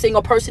gifts, every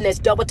single person that's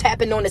double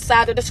tapping on the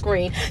side of the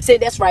screen. Say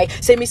that's right.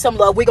 Send me some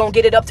love. We gonna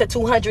get it up to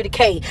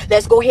 200K.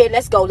 Let's go ahead.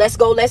 Let's go.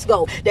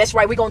 That's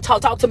right. We gonna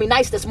talk to me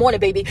nice this morning,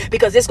 baby,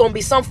 because it's gonna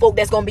be some folk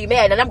that's gonna be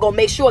mad, and I'm gonna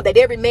make sure that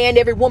every man,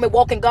 every woman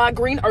walking God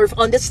green earth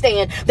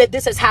understand that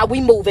this is how we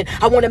moving.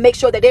 I want to make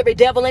sure that every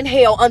devil in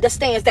hell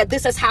understands that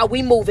this is how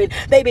we moving.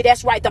 Baby,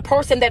 that's right. The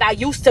person that I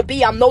used to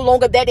be, I'm no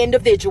longer that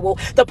individual.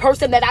 The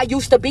person that I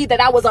used to be, that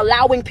I was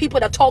allowing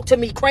people to talk to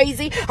me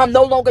crazy, I'm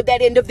no longer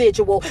that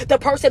individual. The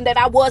person that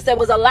I was, that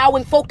was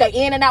allowing folk to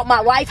in and out my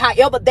life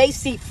however they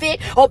see fit,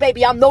 oh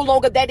baby, I'm no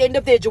longer that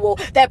individual.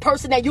 That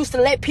person that used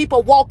to let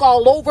people walk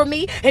all over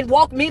me and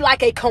walk me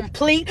like a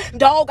complete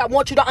dog, I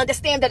want you to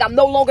understand that I'm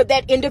no longer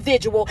that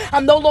individual.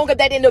 I'm no longer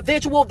that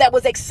individual that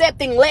was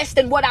accepting less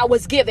than what I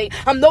was giving.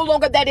 I'm no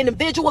longer that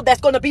individual that's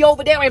going to be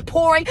over there and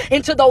pouring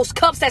into those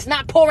cups that's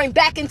not pouring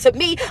back into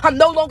me. I'm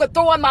no longer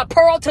throwing my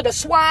pearl to the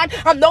swine.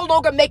 I'm no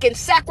longer making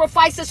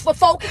sacrifices for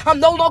folk. I'm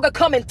no longer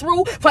coming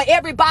through for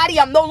everybody.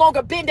 I'm no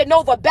longer bending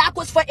over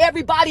backwards for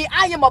everybody.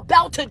 I am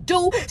about to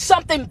do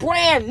something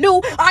brand new.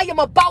 I am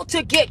about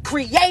to get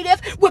creative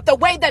with the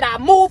way that I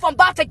move. I'm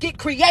about to get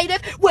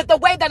creative with the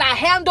way that I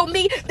handle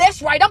me.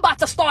 That's right. I'm about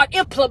to start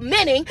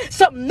implementing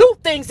some new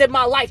things in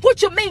my life.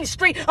 What you mean,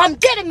 street? I'm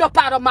getting up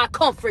out of my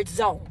comfort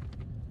zone.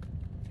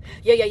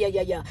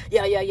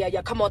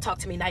 Yeah. Come on, talk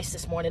to me nice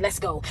this morning. Let's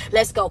go.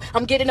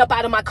 I'm getting up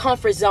out of my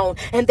comfort zone.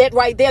 And that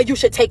right there, you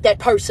should take that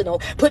personal.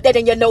 Put that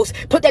in your notes.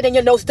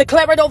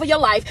 Declare it over your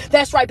life.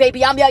 That's right,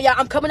 baby.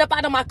 I'm coming up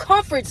out of my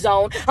comfort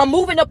zone. I'm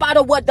moving up out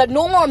of what the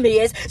norm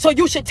is. So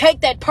you should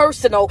take that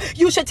personal.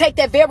 You should take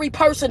that very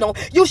personal.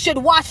 You should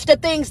watch the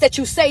things that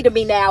you say to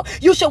me now.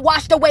 You should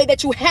watch the way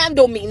that you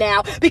handle me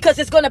now, because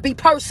it's going to be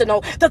personal.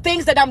 The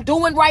things that I'm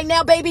doing right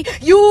now, baby,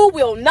 you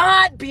will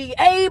not be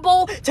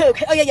able to,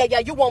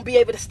 you won't be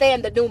able to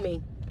stand the new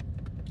me.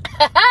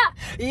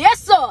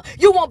 Yes, sir.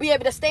 You won't be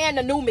able to stand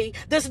the new me.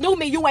 This new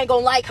me you ain't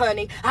gonna like,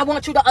 honey. I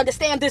want you to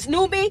understand this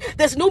new me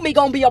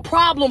gonna be a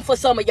problem for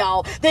some of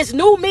y'all. This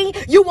new me,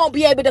 you won't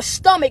be able to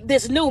stomach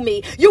this new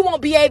me. You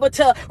won't be able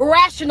to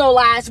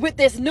rationalize with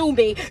this new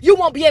me. You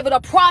won't be able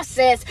to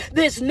process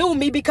this new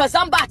me, because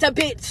I'm about to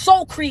be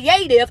so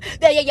creative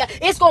that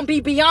it's gonna be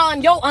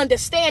beyond your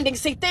understanding.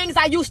 See, things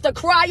I used to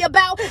cry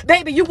about,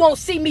 baby, you won't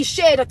see me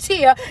shed a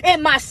tear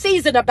in my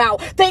season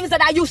about. Things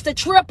that I used to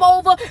trip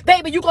over,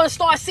 baby, you're gonna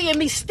start seeing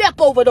me step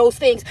over those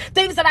things.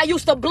 Things that I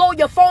used to blow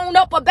your phone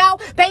up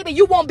about, baby,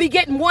 you won't be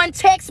getting one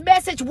text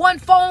message, one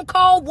phone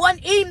call, one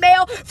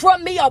email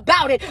from me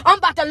about it. I'm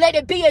about to let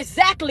it be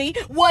exactly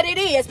what it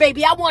is,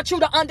 baby. I want you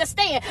to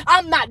understand.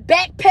 I'm not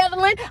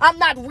backpedaling. I'm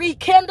not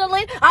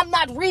rekindling. I'm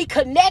not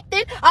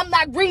reconnecting. I'm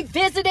not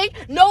revisiting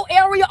no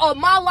area of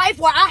my life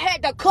where I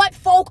had to cut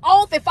folk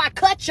off. If I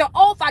cut you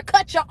off, I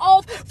cut you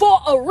off for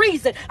a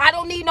reason. I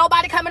don't need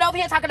nobody coming over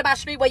here talking about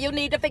street where you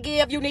need to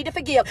forgive.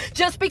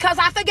 Just because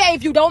I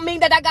forgave you don't mean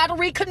that I got to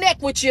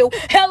reconnect with you.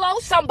 Hello,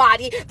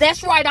 somebody.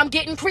 That's right. I'm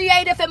getting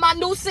creative in my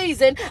new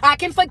season. I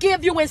can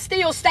forgive you and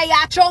still stay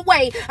out your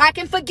way. I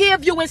can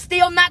forgive you and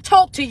still not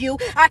talk to you.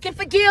 I can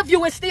forgive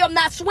you and still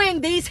not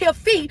swing these here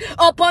feet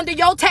up under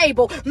your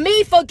table.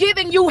 Me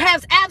forgiving you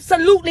has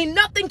absolutely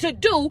nothing to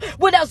do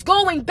with us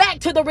going back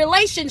to the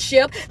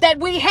relationship that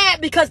we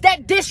had, because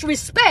that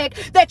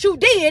disrespect that you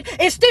did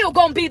is still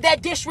going to be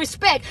that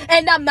disrespect,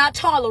 and I'm not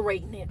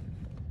tolerating it.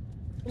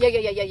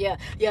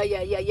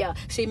 Yeah.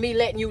 See, me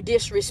letting you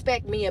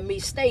disrespect me and me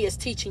stay is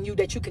teaching you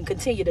that you can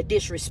continue to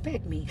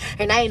disrespect me.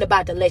 And I ain't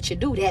about to let you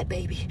do that,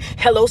 baby.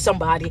 Hello,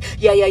 somebody.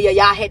 Yeah.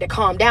 I had to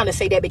calm down and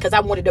say that because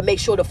I wanted to make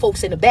sure the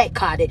folks in the back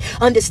caught it.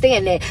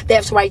 Understand that.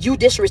 That's right.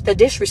 The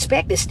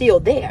disrespect is still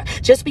there.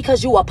 Just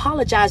because you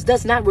apologize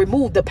does not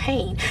remove the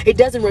pain. It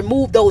doesn't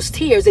remove those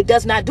tears. It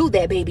does not do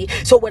that, baby.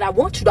 So what I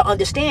want you to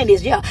understand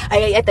is,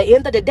 at the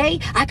end of the day,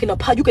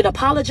 you can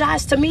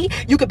apologize to me.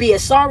 You could be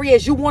as sorry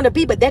as you want to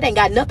be, but that ain't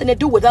got nothing to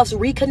do with us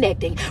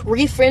reconnecting,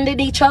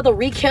 refriending each other,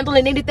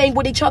 rekindling anything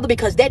with each other,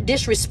 because that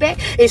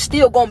disrespect is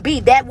still gonna be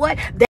that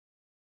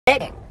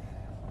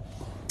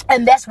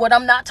and that's what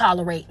I'm not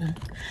tolerating.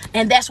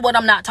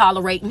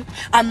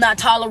 I'm not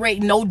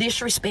tolerating no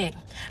disrespect.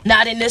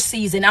 Not in this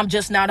season. I'm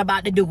just not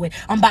about to do it.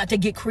 I'm about to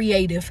get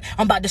creative.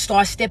 I'm about to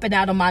start stepping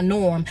out of my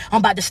norm. I'm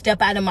about to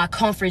step out of my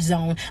comfort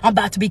zone. I'm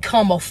about to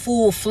become a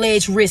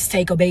full-fledged risk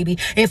taker, baby.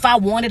 If I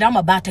want it, I'm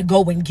about to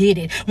go and get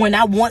it. When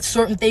I want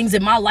certain things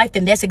in my life,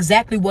 then that's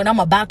exactly what I'm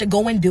about to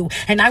go and do.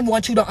 And I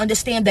want you to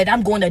understand that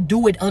I'm going to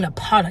do it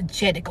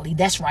unapologetically.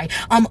 That's right.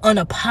 I'm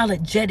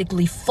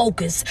unapologetically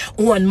focused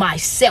on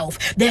myself.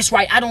 That's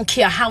right. I don't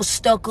care how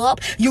stuck up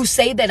you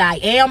say that I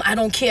am. I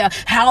don't care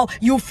how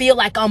you feel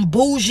like I'm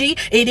bougie.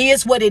 It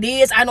is what it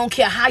is. I don't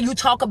care how you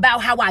talk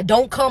about how I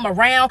don't come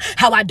around,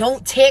 how I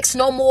don't text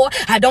no more.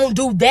 I don't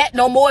do that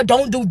no more.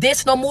 Don't do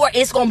this no more.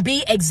 It's going to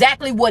be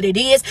exactly what it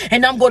is.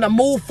 And I'm going to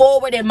move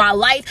forward in my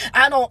life.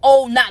 I don't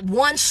owe not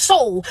one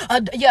soul.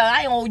 I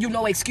don't owe you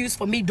no excuse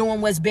for me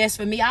doing what's best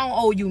for me. I don't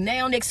owe you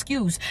now an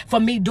excuse for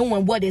me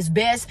doing what is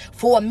best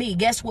for me.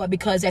 Guess what?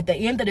 Because at the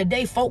end of the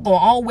day, folk going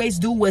to always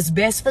do what's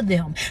best for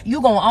them.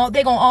 They're going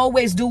to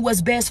always do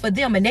what's best for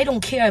them. And they don't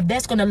care if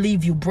that's going to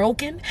leave you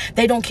broken.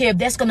 They don't care if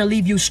that's going to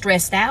leave you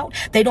stressed out.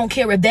 They don't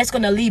care if that's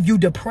going to leave you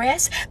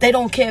depressed. They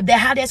don't care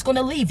how that's going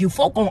to leave you.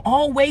 Folk gonna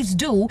always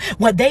do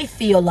what they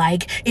feel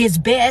like is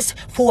best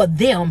for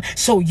them.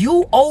 So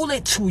you owe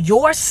it to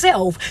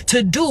yourself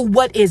to do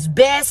what is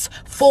best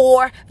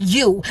for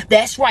you.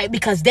 That's right.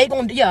 Because they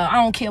gonna, I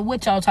don't care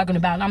what y'all talking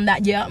about. I'm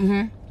not,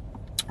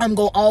 I'm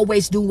going to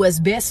always do what's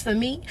best for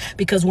me,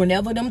 because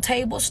whenever them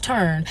tables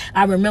turn,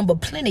 I remember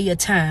plenty of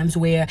times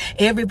where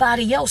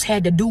everybody else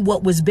had to do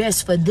what was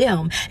best for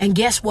them. And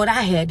guess what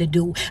I had to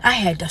do? I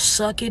had to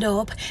suck it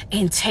up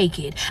and take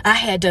it. I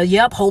had to,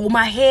 hold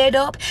my head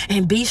up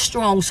and be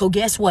strong. So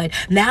guess what?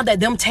 Now that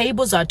them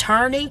tables are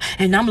turning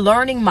and I'm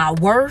learning my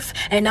worth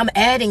and I'm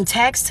adding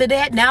tax to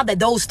that, now that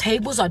those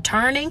tables are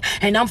turning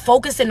and I'm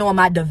focusing on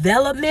my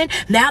development,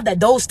 now that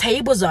those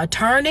tables are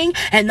turning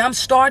and I'm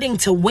starting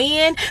to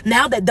win,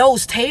 now that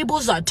those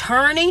tables are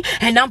turning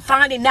and I'm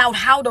finding out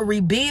how to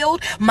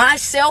rebuild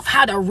myself,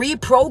 how to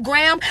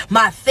reprogram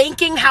my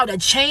thinking, how to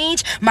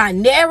change my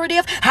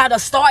narrative, how to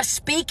start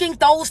speaking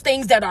those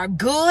things that are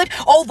good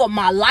over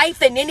my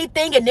life and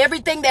anything and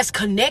everything that's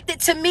connected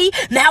to me.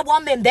 Now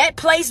I'm in that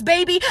place,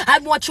 baby. I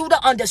want you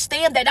to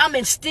understand that I'm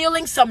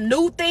instilling some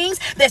new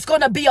things that's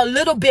going to be a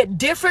little bit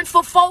different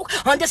for folk.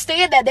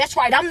 Understand that. That's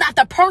right. I'm not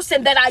the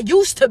person that I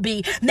used to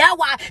be.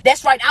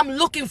 That's right. I'm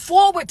looking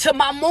forward to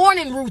my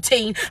morning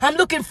routine. I'm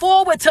looking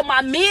forward to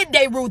my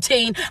midday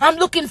routine. I'm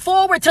looking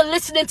forward to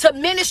listening to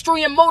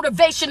ministry and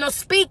motivational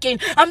speaking.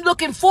 I'm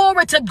looking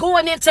forward to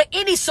going into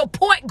any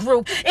support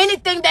group,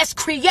 anything that's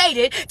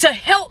created to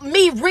help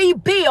me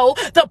rebuild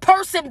the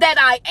person that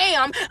I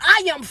am.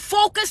 I am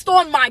focused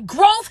on my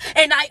growth,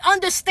 and I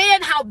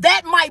understand how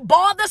that might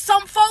bother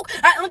some folk.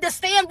 I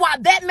understand why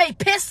that may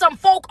piss some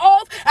folk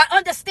off. I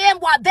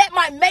understand why that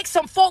might make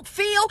some folk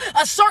feel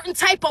a certain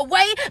type of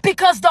way,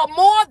 because the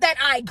more that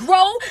I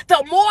grow,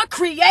 the more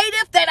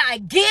creative that I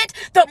get,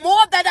 the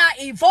more that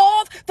I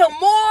evolve, the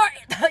more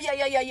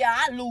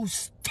I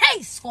lose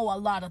taste for a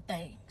lot of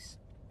things.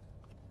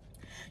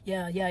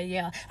 I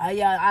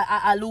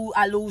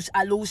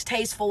lose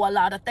taste for a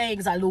lot of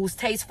things.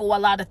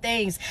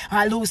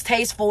 I lose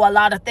taste for a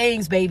lot of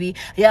things, baby.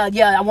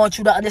 I want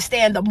you to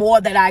understand, the more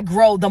that I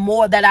grow, the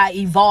more that I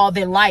evolve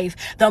in life,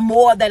 the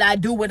more that I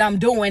do what I'm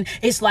doing,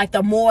 it's like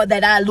the more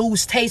that I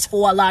lose taste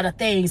for a lot of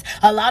things.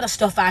 A lot of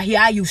stuff out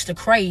here I used to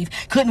crave.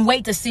 Couldn't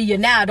wait to see you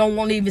now. I don't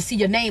want to even see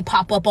your name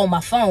pop up on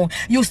my phone.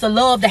 Used to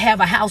love to have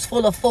a house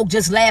full of folk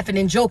just laughing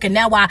and joking.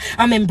 Now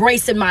I'm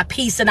embracing my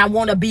peace and I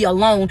want to be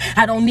alone.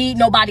 I don't need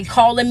nobody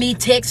calling me,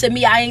 texting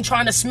me. I ain't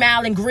trying to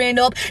smile and grin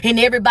up in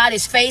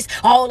everybody's face.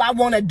 All I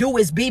want to do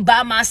is be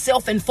by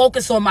myself and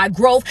focus on my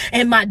growth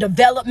and my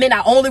development.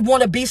 I only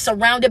want to be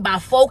surrounded by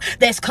folk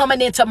that's coming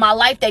into my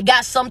life that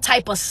got some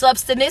type of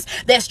substance,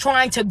 that's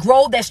trying to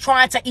grow, that's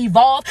trying to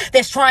evolve,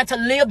 that's trying to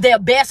live their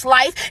best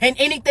life. And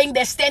anything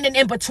that's standing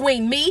in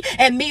between me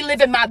and me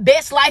living my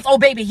best life, oh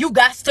baby, you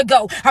got to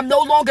go. I'm no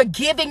longer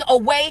giving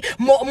away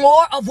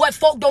more of what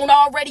folk don't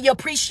already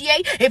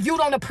appreciate. If you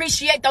don't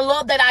appreciate the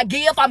love that I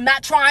give, I'm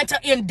not trying to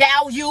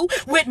endow you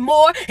with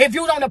more, if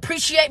you don't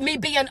appreciate me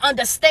being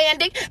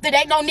understanding, then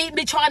ain't no need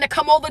me trying to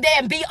come over there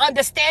and be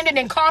understanding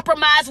and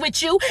compromise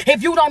with you.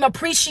 If you don't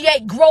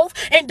appreciate growth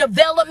and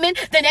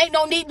development, then ain't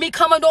no need me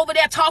coming over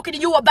there talking to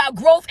you about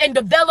growth and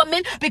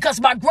development, because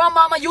my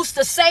grandmama used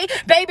to say,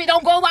 baby,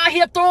 don't go out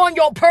here throwing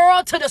your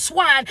pearl to the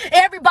swine.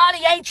 Everybody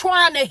ain't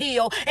trying to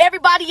heal.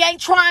 Everybody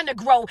ain't trying to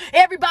grow.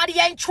 Everybody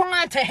ain't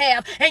trying to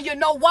have. And you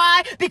know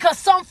why? Because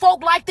some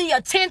folk like the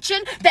attention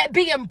that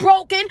being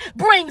broken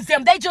brings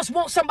them. They just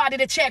want somebody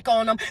to check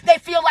on them. They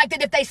feel like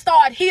that if they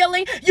start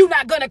healing, you're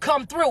not going to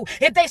come through.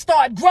 If they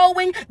start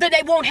growing, then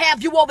they won't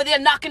have you over there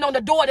knocking on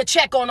the door to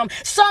check on them.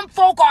 Some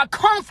folk are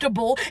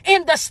comfortable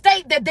in the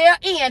state that they're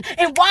in.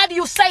 And why do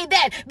you say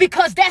that?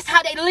 Because that's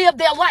how they live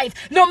their life.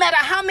 No matter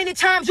how many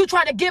times you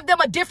try to give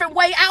them a different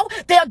way out,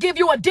 they'll give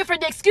you a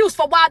different excuse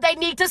for why they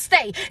need to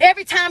stay.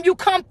 Every time you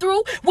come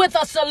through with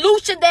a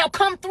solution, they'll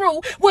come through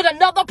with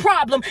another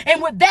problem.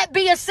 And with that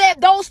being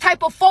said, those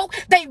type of folk,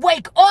 they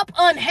wake up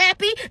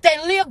unhappy. They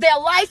live their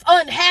life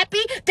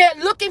unhappy. They're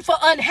looking for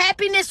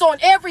unhappiness on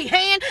every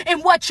hand.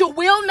 And what you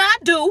will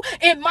not do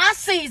in my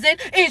season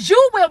is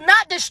you will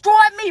not destroy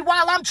me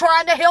while I'm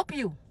trying to help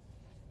you.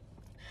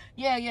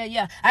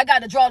 Yeah. I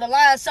got to draw the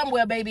line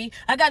somewhere, baby.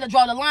 I got to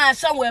draw the line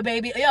somewhere,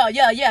 baby. Yeah.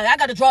 I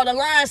got to draw the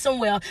line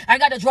somewhere. I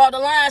got to draw the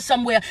line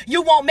somewhere.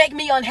 You won't make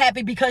me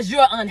unhappy because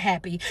you're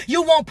unhappy.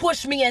 You won't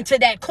push me into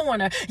that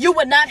corner. You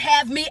would not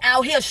have me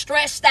out here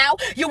stressed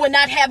out. You would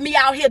not have me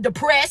out here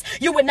depressed.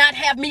 You would not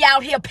have me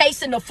out here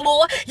pacing the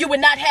floor. You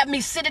would not have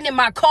me sitting in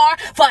my car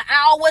for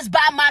hours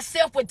by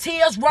myself with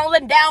tears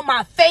rolling down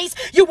my face.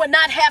 You would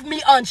not have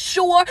me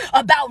unsure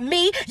about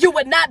me. You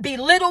would not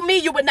belittle me.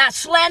 You would not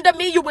slander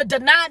me. You would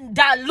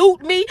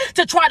dilute me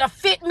to try to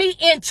fit me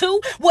into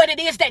what it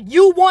is that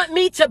you want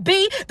me to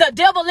be. The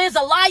devil is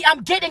a lie.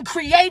 I'm getting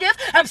creative.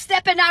 I'm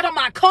stepping out of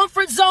my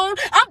comfort zone.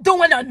 I'm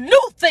doing a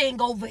new thing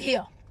over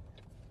here.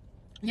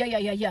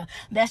 Yeah.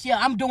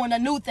 I'm doing a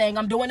new thing.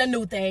 I'm doing a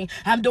new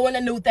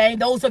thing.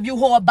 Those of you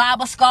who are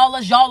Bible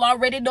scholars, y'all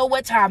already know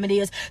what time it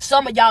is.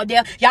 Some of y'all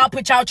there, y'all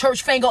put y'all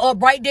church finger up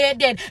right there.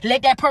 Then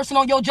let that person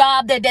on your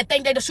job that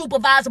think they the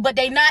supervisor, but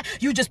they not.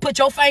 You just put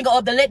your finger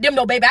up to let them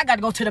know, baby, I got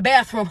to go to the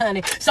bathroom,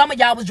 honey. Some of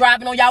y'all was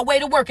driving on y'all way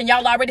to work and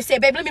y'all already said,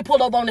 baby, let me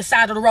pull over on the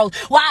side of the road.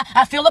 Why?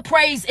 I feel a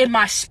praise in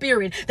my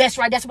spirit. That's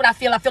right. That's what I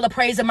feel. I feel a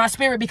praise in my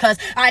spirit because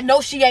I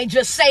know she ain't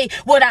just say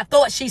what I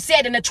thought she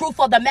said. And the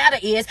truth of the matter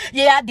is,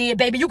 yeah, I did,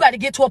 baby. You got to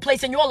get to a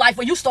place in your life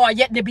where you start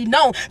yet to be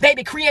known.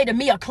 Baby, created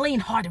me a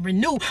clean heart and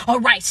renew a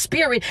right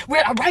spirit.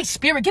 With a right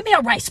spirit. Give me a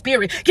right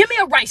spirit. Give me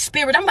a right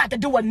spirit. I'm about to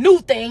do a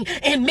new thing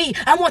in me.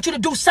 I want you to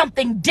do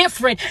something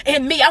different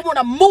in me. I want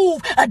to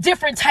move a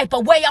different type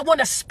of way. I want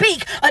to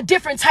speak a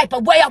different type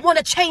of way. I want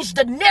to change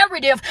the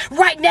narrative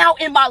right now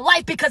in my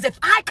life, because if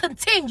I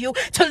continue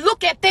to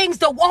look at things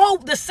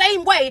the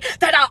same way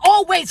that I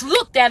always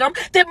looked at them,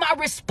 then my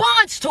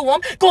response to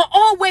them gonna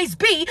always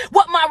be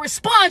what my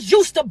response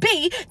used to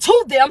be to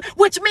them,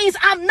 which means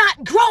I'm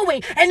not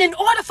growing. And in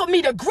order for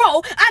me to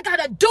grow, I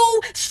gotta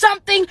do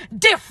something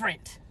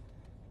different.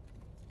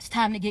 It's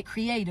time to get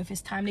creative.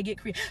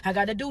 I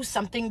got to do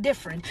something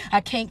different. I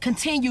can't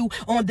continue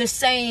on the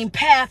same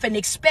path and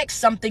expect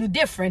something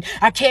different.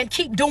 I can't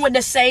keep doing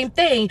the same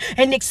thing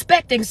and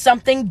expecting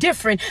something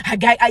different.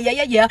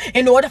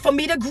 In order for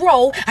me to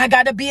grow, I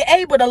got to be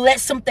able to let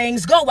some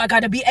things go. I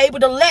got to be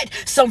able to let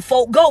some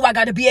folk go. I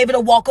got to be able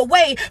to walk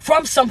away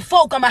from some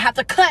folk. I'm going to have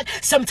to cut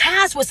some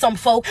ties with some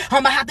folk.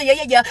 I'm going to have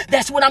to,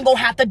 that's what I'm going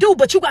to have to do.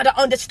 But you got to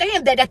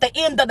understand that at the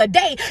end of the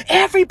day,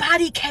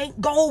 everybody can't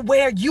go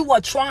where you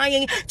are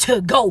trying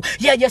to go.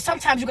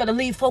 Sometimes you gotta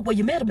leave folk where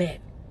you met them at.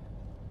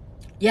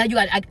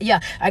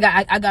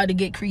 I got to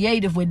get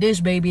creative with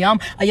this, baby.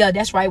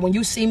 That's right. When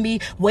you see me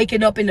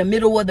waking up in the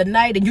middle of the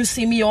night and you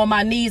see me on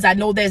my knees, I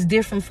know that's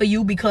different for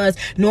you, because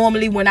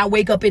normally when I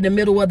wake up in the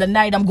middle of the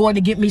night, I'm going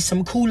to get me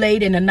some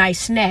Kool-Aid and a nice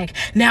snack.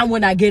 Now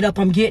when I get up,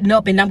 I'm getting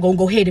up and I'm going to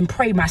go ahead and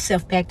pray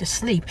myself back to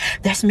sleep.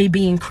 That's me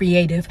being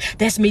creative.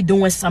 That's me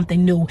doing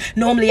something new.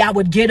 Normally I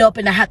would get up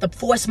and I have to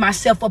force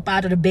myself up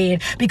out of the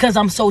bed because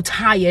I'm so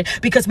tired,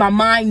 because my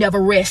mind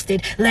never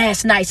rested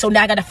last night. So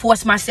now I got to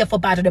force myself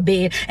up out of the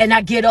bed, and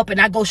I get up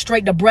and I go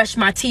straight to brush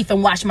my teeth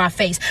and wash my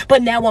face.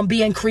 But now I'm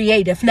being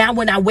creative. Now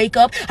when I wake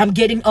up, I'm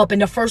getting up,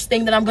 and the first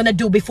thing that I'm going to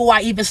do before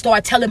I even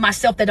start telling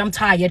myself that I'm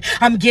tired,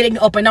 I'm getting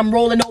up and I'm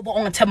rolling over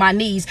onto my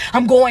knees.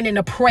 I'm going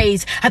into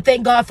praise. I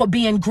thank God for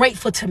being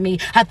grateful to me.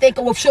 I thank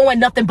Him for showing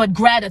nothing but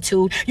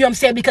gratitude. You know what I'm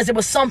saying? Because there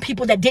was some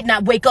people that did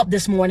not wake up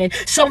this morning.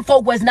 Some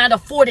folk was not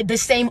afforded the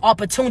same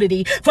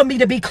opportunity for me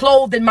to be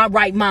clothed in my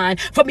right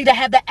mind, for me to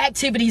have the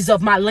activities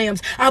of my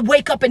limbs. I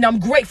wake up and I'm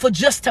grateful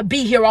just to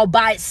be here all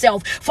by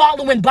itself. Follow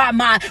following by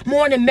my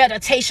morning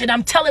meditation.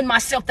 I'm telling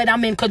myself that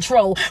I'm in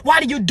control. Why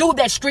do you do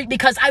that, Street?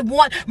 Because I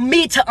want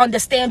me to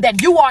understand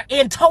that you are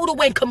in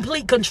total and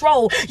complete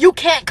control. You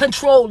can't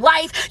control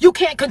life. You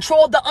can't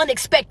control the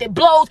unexpected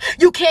blows.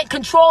 You can't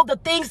control the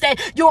things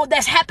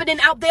that's happening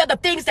out there, the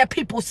things that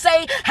people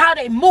say, how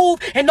they move,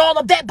 and all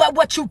of that. But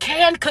what you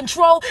can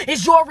control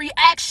is your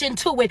reaction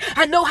to it.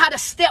 I know how to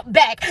step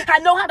back. I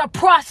know how to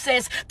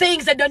process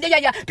things,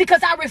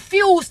 because I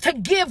refuse to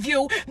give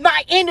you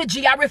my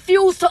energy. I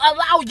refuse to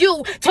allow you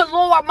to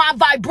lower my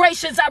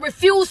vibrations. I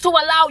refuse to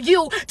allow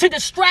you to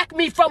distract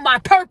me from my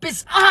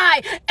purpose.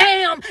 I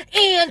am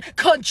in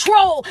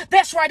control.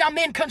 That's right, I'm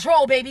in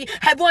control, baby.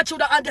 I want you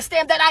to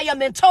understand that I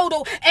am in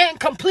total and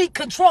complete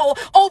control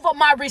over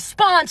my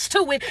response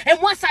to it.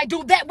 And once I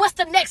do that, what's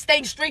the next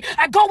thing, Street?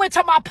 I go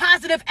into my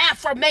positive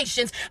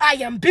affirmations. I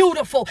am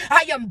beautiful.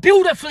 I am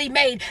beautifully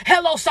made.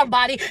 Hello,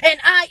 somebody. And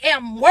I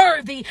am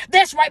worthy.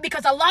 That's right,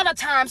 because a lot of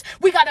times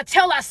we got to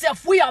tell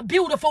ourselves we are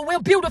beautiful, we're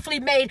beautifully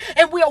made,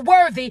 and we are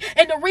worthy.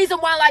 And the reason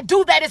why I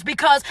do that is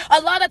because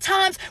a lot of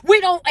times we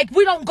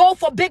don't go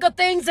for bigger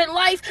things in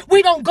life.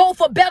 We don't go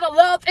for better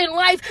love in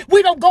life.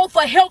 We don't go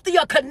for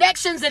healthier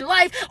connections in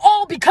life,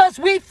 all because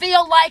we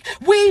feel like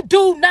we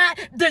do not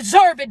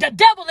deserve it. The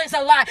devil is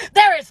a lie.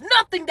 There is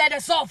nothing that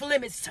is off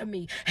limits to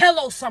me.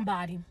 Hello,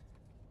 somebody.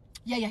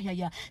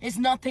 Yeah. It's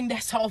nothing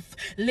that's off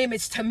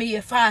limits to me.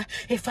 If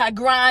I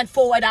grind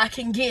for it, I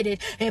can get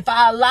it. If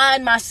I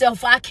align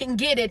myself, I can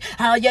get it.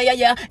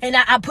 And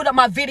I put up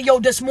my video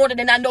this morning,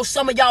 and I know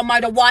some of y'all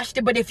might have watched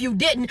it, but if you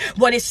didn't,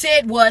 what it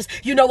said was,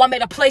 I'm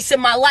at a place in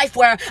my life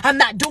where I'm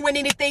not doing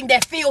anything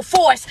that feel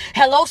forced.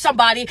 Hello,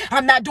 somebody.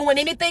 I'm not doing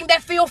anything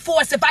that feel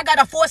forced. If I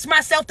gotta force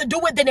myself to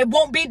do it, then it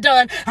won't be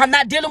done. I'm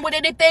not dealing with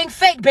anything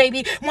fake,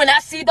 baby. When I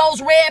see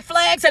those red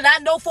flags, and I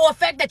know for a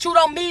fact that you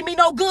don't mean me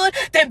no good,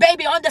 then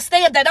baby, understand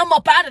that I'm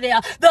up out of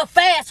there the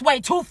fast way,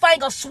 2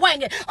 fingers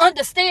swinging.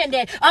 Understand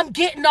that I'm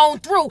getting on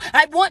through.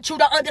 I want you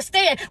to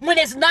understand when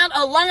it's not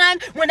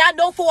aligned, when I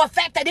know for a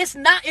fact that it's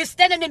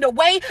standing in the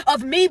way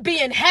of me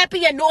being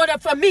happy, in order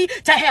for me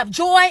to have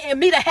joy and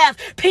me to have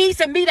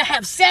peace and me to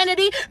have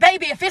sanity.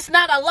 Baby, if it's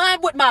not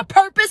aligned with my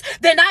purpose,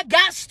 then I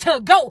got to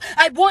go.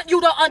 I want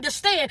you to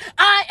understand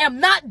I am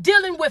not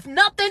dealing with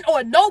nothing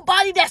or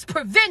nobody that's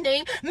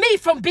preventing me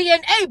from being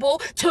able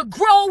to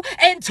grow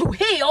and to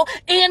heal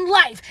in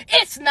life.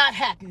 It's not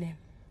happening.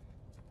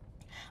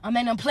 I'm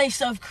in a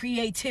place of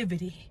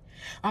creativity.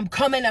 I'm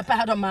coming up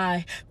out of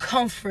my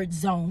comfort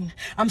zone.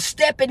 I'm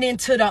stepping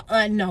into the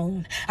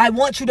unknown. I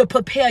want you to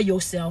prepare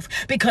yourself,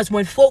 because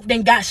when folk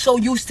then got so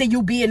used to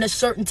you being a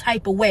certain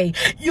type of way,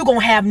 you're going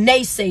to have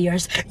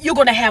naysayers. You're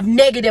going to have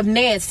negative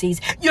Nancy's.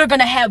 You're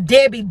going to have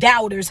Debbie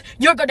doubters.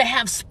 You're going to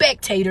have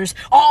spectators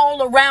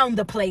all around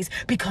the place,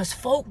 because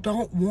folk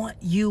don't want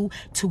you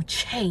to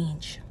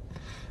change.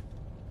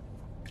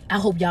 I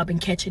hope y'all been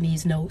catching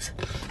these notes.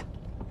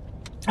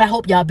 I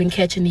hope y'all been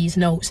catching these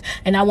notes.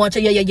 And I want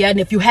to, and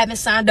if you haven't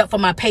signed up for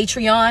my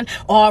Patreon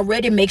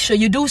already, make sure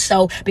you do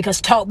so,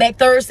 because Talkback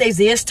Thursdays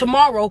is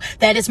tomorrow.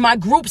 That is my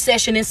group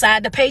session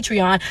inside the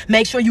Patreon.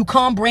 Make sure you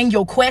come, bring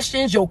your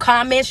questions, your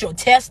comments, your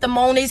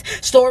testimonies,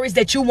 stories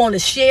that you want to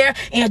share,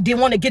 and they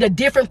want to get a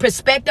different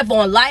perspective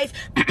on life.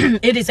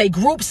 It is a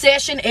group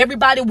session.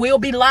 Everybody will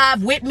be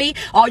live with me.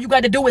 All you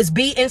got to do is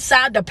be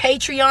inside the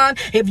Patreon.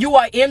 If you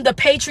are in the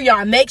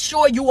Patreon, make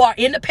sure you are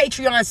in the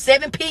Patreon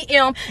 7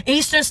 p.m.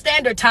 Eastern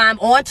Standard Time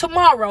on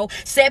tomorrow,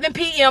 7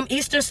 p.m.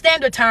 Eastern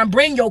Standard Time.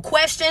 Bring your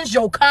questions,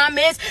 your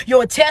comments,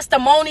 your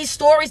testimonies,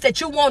 stories that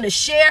you want to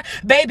share.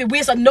 Baby,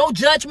 we're a no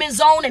judgment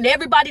zone, and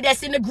everybody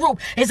that's in the group,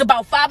 is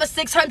about 500 or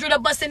 600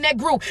 of us in that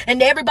group,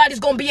 and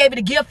everybody's going to be able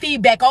to give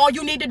feedback. All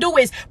you need to do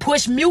is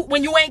push mute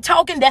when you ain't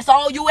talking. That's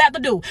all you have to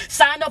do.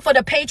 Sign up for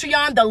the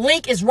Patreon. The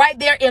link is right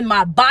there in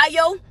my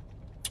bio.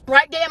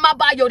 Right there in my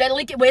bio, that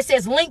link where it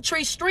says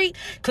Linktree Street.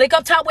 Click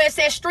up top where it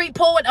says Street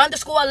Poet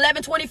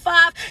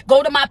 _1125.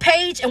 Go to my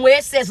page, and where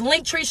it says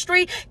Linktree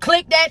Street,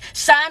 click that.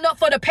 Sign up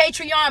for the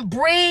Patreon.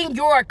 Bring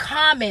your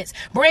comments.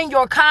 Bring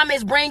your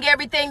comments. Bring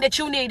everything that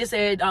you need. It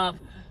said,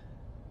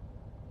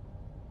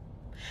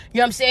 you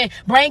know what I'm saying?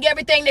 Bring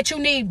everything that you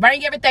need.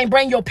 Bring everything.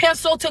 Bring your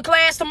pencil to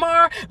class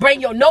tomorrow. Bring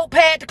your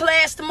notepad to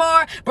class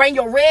tomorrow. Bring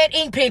your red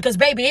ink pen, because,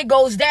 baby, it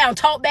goes down.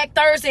 Talkback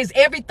Thursdays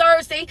every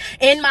Thursday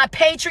in my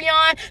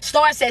Patreon.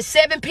 Starts at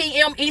 7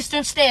 p.m.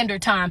 Eastern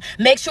Standard Time.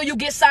 Make sure you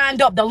get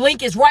signed up. The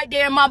link is right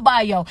there in my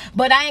bio.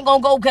 But I ain't going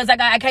to go because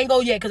I can't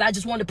go yet, because I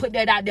just want to put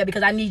that out there,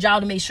 because I need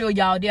y'all to make sure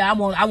y'all there. I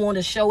want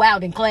to show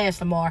out in class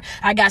tomorrow.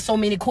 I got so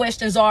many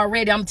questions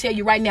already. I'm going to tell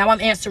you right now, I'm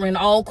answering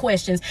all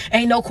questions.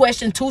 Ain't no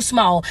question too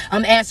small.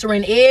 I'm answering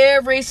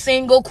every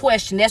single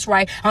question. That's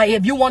right.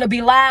 If you want to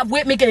be live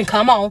with me, then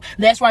come on.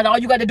 That's right. All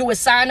you got to do is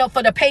sign up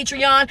for the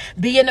Patreon.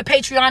 Be in the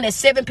Patreon at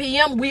 7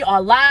 p.m. We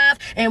are live,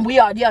 and we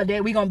are,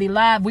 we're going to be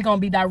live. We're going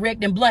to be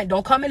direct and blunt.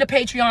 Don't come in the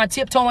Patreon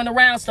tiptoeing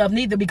around stuff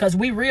neither, because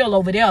we real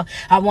over there.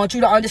 I want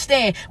you to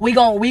understand. It's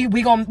going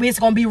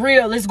to be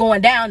real. It's going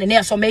down in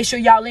there. So make sure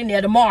y'all in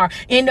there tomorrow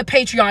in the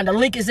Patreon. The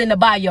link is in the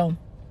bio.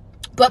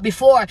 But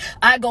before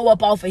I go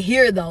up off of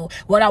here, though,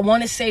 what I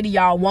want to say to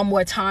y'all one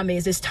more time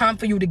is it's time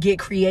for you to get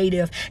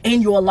creative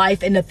in your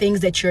life and the things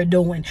that you're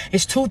doing.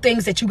 It's two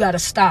things that you got to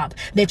stop,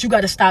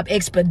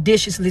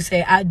 expeditiously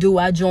say, I do,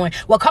 I join.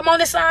 Well, come on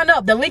and sign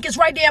up. The link is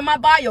right there in my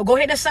bio. Go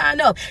ahead and sign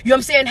up. You know what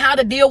I'm saying? How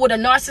to deal with a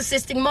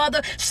narcissistic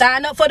mother.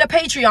 Sign up for the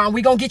Patreon.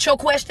 We're going to get your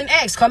question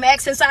asked. Come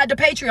ask inside the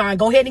Patreon.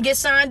 Go ahead and get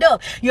signed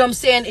up. You know what I'm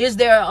saying? Is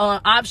there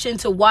an option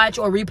to watch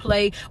or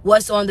replay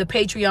what's on the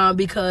Patreon?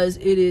 Because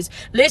it is.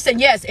 Listen,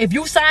 yes, if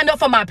you sign up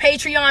for my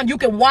Patreon, you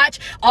can watch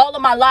all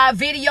of my live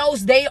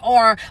videos. They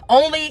are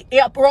only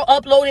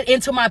uploaded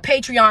into my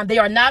Patreon. They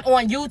are not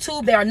on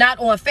YouTube. They are not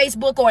on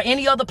Facebook or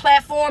any other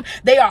platform.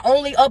 They are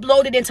only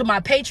uploaded into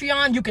my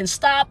Patreon. You can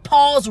stop,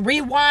 pause,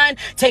 rewind,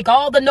 take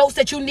all the notes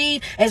that you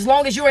need. As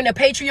long as you're in the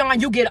Patreon,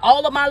 you get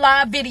all of my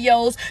live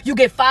videos. You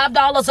get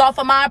 $5 off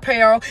of my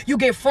apparel. You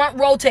get front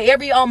row to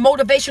every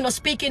motivational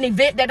speaking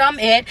event that I'm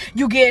at.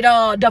 You get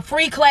the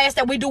free class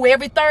that we do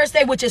every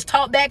Thursday, which is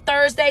Talk Back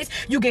Thursdays.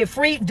 You get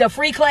the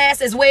free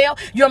class as well.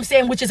 You know what I'm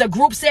saying? Which is a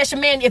group session,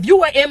 man. If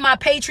you are in my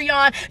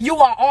Patreon, you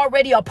are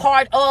already a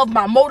part of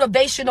my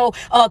motivational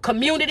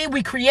community.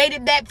 We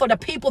created that for the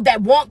people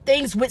that want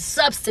things with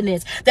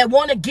substance, that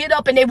want to get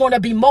up and they want to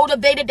be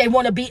motivated. They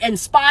want to be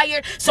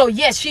inspired. So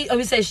yes, she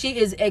says she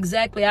is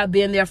exactly. I've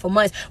been there for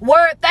months.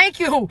 Word, thank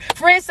you.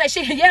 Friend says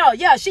she in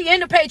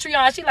the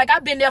Patreon. She like,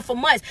 I've been there for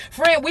months.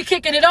 Friend, we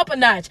kicking it up a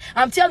notch.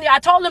 I'm telling you, I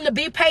told them to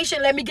be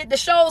patient. Let me get the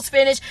shows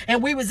finished.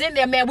 And we was in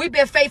there, man. We've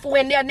been faithful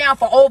in there now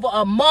for over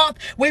a month.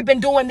 We've been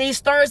doing these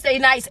Thursday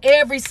nights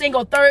every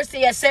single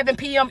Thursday at 7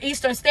 p.m.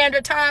 Eastern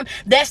Standard Time.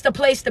 That's the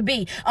place to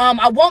be.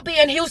 I won't be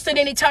in Houston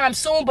anytime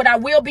soon, but I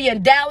will be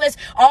in Dallas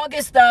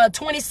August the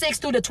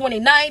 26th through the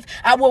 29th.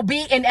 I will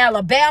be in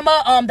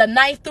Alabama the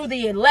 9th through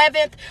the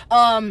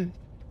 11th.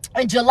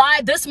 In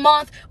July this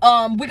month,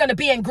 we're going to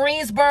be in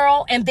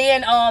Greensboro. And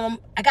then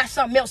I got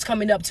something else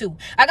coming up too.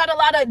 I got a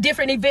lot of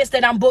different events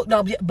that I'm booked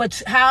up.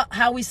 But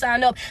how we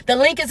sign up, the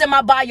link is in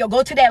my bio.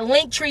 Go to that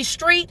Linktree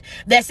street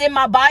that's in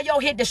my bio.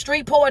 Hit the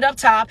street, pull it up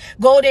top.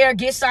 Go there,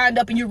 get signed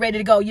up, and you're ready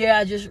to go. Yeah,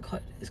 I just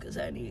recorded this because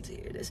I need to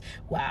hear this.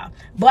 Wow.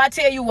 But I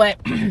tell you what,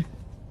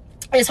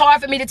 it's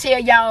hard for me to tell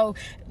y'all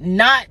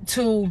not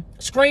to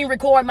screen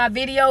record my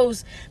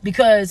videos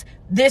because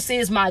this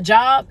is my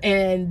job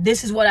and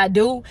this is what I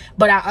do.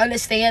 But I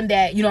understand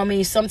that, you know what I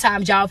mean,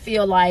 sometimes y'all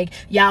feel like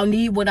y'all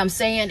need what I'm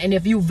saying. And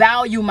if you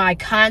value my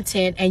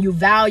content and you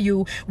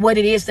value what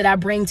it is that I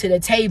bring to the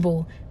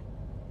table,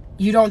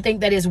 you don't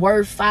think that it's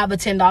worth $5 or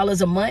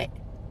 $10 a month?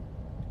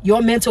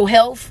 Your mental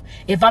health,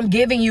 if I'm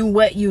giving you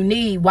what you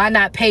need, why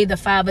not pay the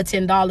 $5 or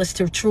 $10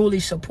 to truly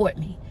support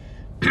me?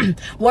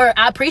 Word,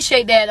 I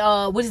appreciate that.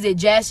 What is it,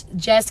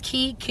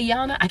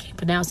 Kiana? I can't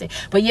pronounce it,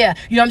 but yeah,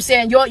 you know what I'm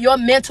saying. Your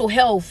mental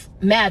health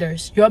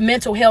matters. Your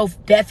mental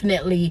health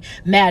definitely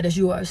matters.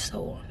 You are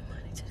so on the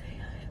money today.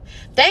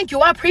 Thank you.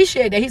 I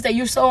appreciate that. He said,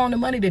 you're so on the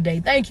money today.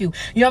 Thank you.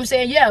 You know what I'm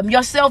saying? Yeah,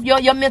 yourself,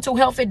 your mental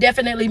health, it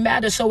definitely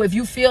matters. So if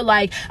you feel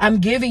like I'm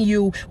giving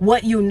you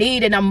what you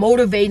need and I'm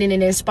motivating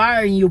and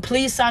inspiring you,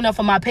 please sign up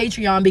for my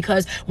Patreon,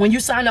 because when you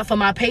sign up for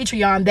my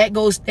Patreon, that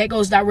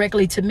goes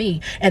directly to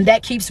me. And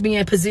that keeps me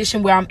in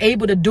position where I'm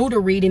able to do the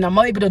reading, I'm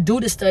able to do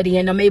the study,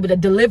 and I'm able to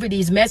deliver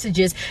these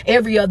messages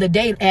every other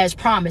day as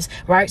promised,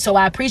 right? So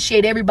I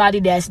appreciate everybody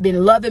that's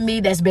been loving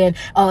me, that's been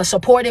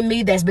supporting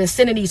me, that's been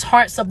sending these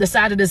hearts up the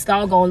side of this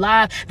doggone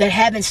live, that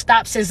haven't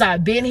stopped since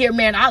I've been here,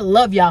 man. I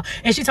love y'all.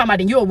 And she talking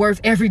about, and you're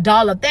worth every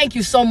dollar. Thank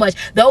you so much.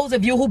 Those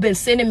of you who've been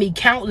sending me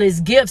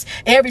countless gifts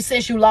ever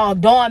since you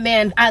logged on,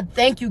 man, I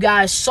thank you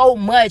guys so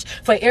much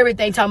for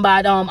everything. Talking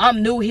about,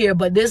 I'm new here,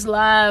 but this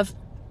live,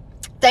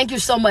 thank you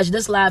so much.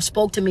 This live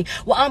spoke to me.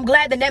 Well, I'm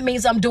glad that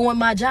means I'm doing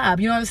my job.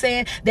 You know what I'm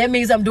saying? That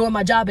means I'm doing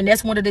my job. And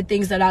that's one of the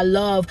things that I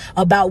love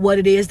about what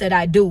it is that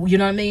I do. You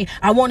know what I mean?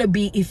 I want to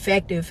be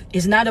effective.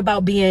 It's not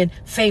about being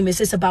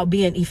famous. It's about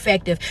being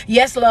effective.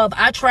 Yes, love,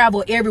 I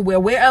travel everywhere.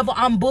 Wherever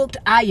I'm booked,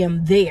 I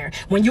am there.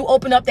 When you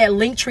open up that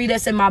link tree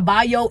that's in my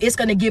bio, it's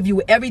going to give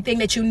you everything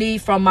that you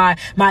need, from my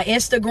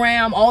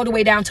Instagram all the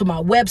way down to my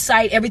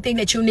website, everything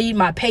that you need,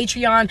 my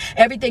Patreon,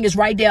 everything is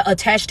right there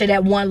attached to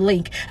that one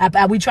link.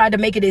 We tried to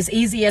make it as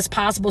easy as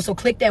possible, so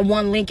click that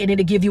one link and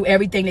it'll give you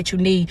everything that you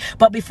need.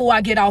 But before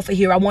I get off of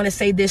here, I want to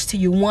say this to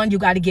you. One, you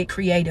got to get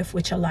creative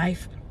with your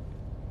life.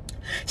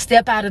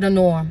 Step out of the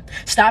norm.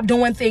 Stop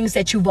doing things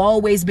that you've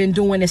always been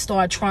doing and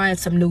start trying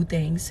some new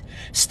things.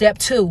 Step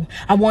 2,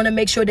 I want to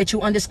make sure that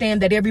you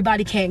understand that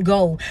everybody can't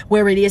go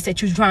where it is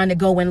that you're trying to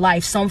go in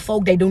life. Some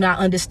folk, they do not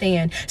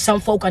understand. Some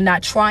folk are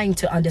not trying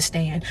to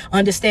understand.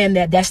 Understand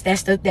that that's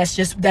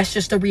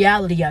just the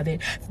reality of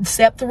it.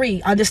 Step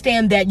 3,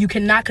 understand that you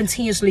cannot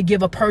continuously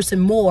give a person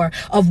more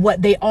of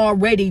what they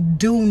already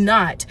do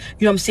not,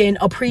 you know what I'm saying,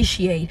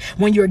 appreciate.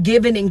 When you're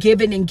giving and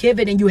giving and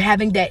giving and you're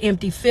having that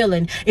empty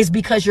feeling, it's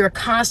because you're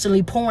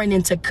constantly pouring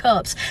into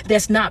cups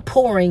that's not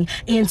pouring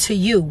into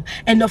you.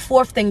 And the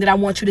fourth thing that I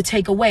want you to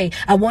take away,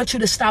 I want you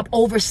to stop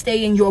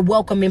overstaying your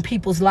welcome in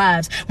people's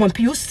lives. When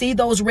you see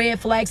those red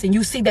flags and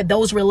you see that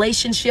those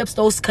relationships,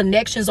 those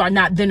connections are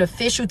not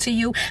beneficial to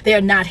you,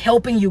 they're not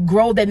helping you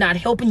grow, they're not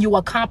helping you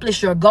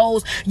accomplish your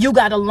goals, you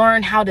got to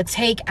learn how to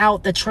take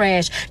out the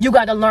trash. You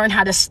got to learn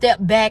how to step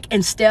back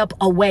and step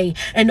away.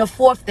 And the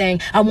fourth thing,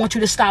 I want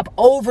you to stop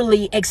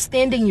overly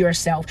extending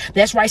yourself.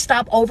 That's right.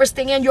 Stop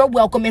overstaying your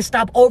welcome and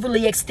stop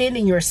overly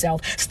extending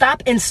yourself.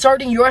 Stop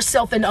inserting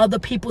yourself in other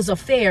people's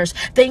affairs,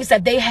 things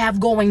that they have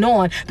going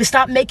on. But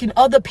stop making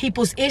other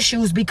people's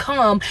issues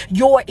become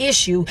your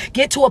issue.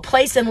 Get to a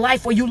place in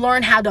life where you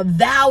learn how to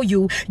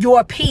value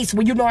your peace,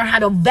 when you learn how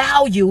to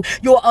value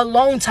your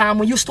alone time,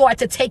 when you start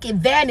to take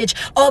advantage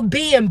of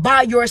being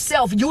by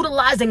yourself,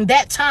 utilizing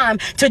that time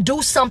to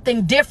do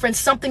something different,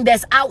 something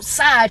that's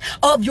outside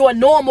of your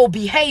normal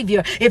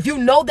behavior. If you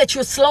know that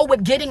you're slow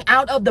with getting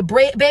out of the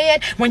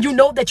bed, when you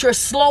know that you're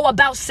slow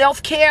about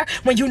self-care,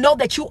 when you know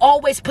that you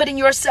always putting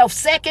yourself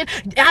second,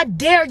 I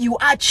dare you,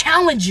 I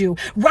challenge you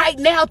right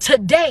now,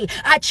 today,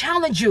 I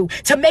challenge you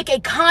to make a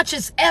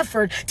conscious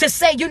effort to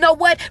say, you know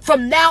what,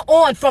 from now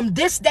on, from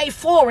this day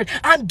forward,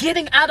 I'm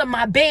getting out of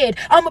my bed.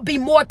 I'm gonna be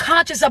more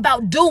conscious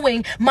about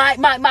doing my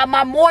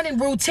morning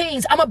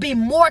routines. I'm gonna be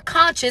more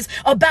conscious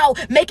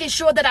about making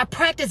sure that I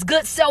practice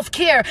good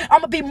self-care.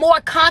 I'm gonna be more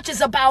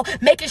conscious about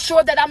making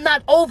sure that I'm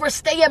not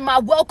overstaying my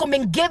welcome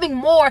and giving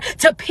more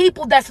to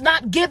people that's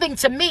not giving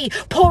to me,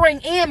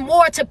 pouring in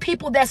more to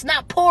people that's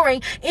not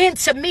pouring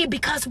into me.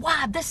 Because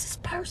why? This is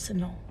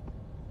personal.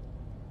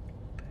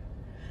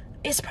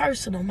 It's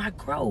personal. My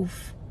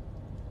growth,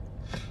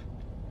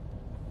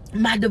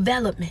 my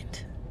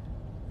development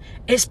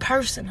is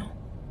personal.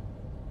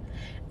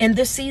 In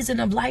this season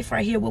of life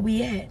right here where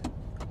we at,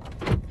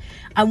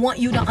 I want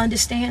you to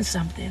understand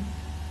something.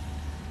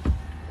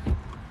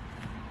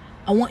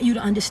 I want you to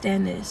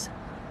understand this.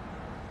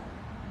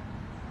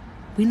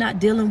 We're not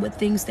dealing with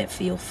things that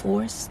feel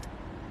forced,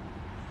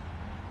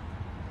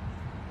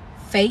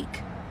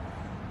 fake,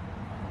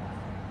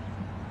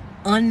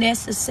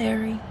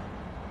 unnecessary,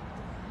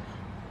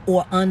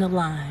 or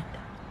unaligned.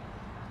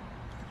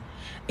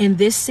 In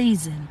this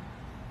season,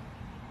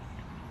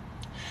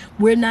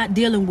 we're not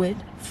dealing with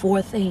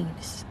four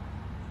things.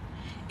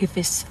 If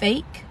it's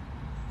fake,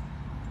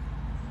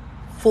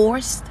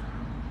 forced,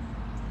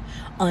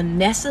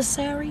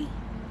 unnecessary,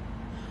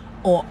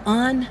 or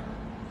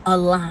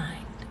unaligned,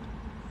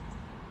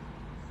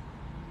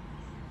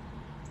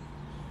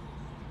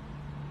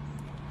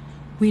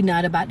 we're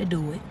not about to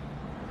do it.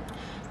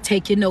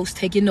 Take your notes.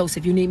 Take your notes.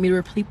 If you need me to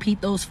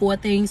repeat those four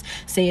things,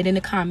 say it in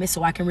the comments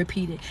so I can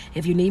repeat it.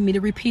 If you need me to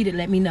repeat it,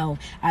 let me know.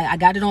 I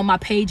got it on my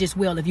page as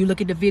well. If you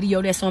look at the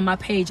video that's on my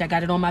page, I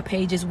got it on my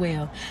page as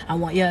well. I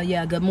want,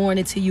 good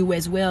morning to you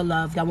as well,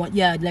 love. I want,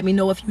 let me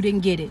know if you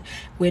didn't get it.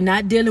 We're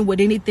not dealing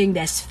with anything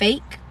that's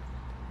fake,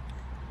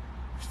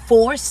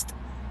 forced,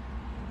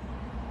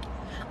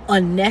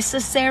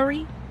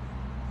 unnecessary,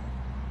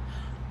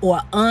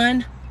 or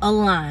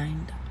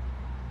unaligned.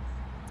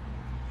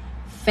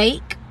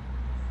 Fake,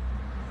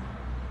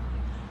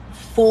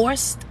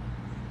 forced,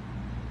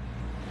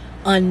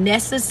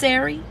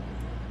 unnecessary,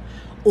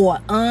 or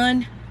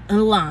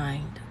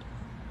unaligned.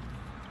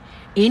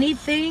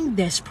 Anything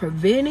that's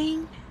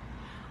preventing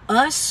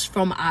us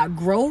from our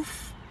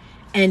growth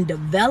and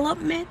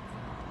development,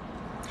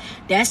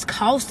 that's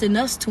costing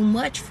us too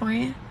much,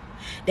 friend.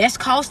 That's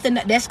costing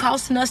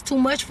us too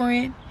much,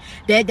 friend.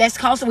 That's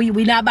costing.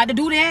 We not about to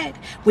do that.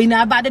 We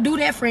not about to do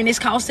that, friend. It's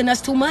costing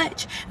us too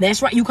much.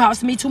 That's right. You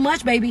costing me too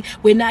much, baby.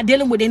 We're not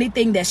dealing with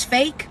anything that's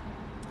fake,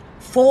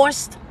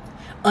 forced,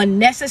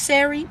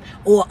 unnecessary,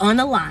 or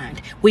unaligned.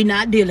 We're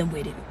not dealing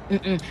with it.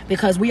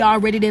 Because we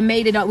already done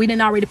made it up. We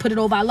didn't already put it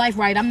over our life,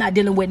 right? I'm not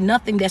dealing with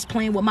nothing that's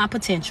playing with my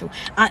potential.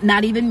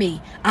 Not even me.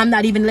 I'm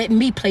not even letting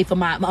me play with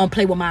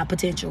my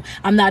potential.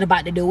 I'm not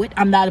about to do it.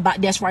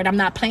 That's right. I'm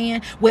not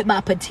playing with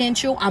my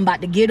potential. I'm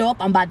about to get up.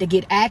 I'm about to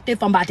get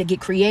active. I'm about to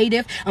get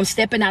creative. I'm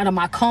stepping out of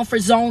my comfort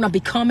zone. I'm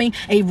becoming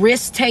a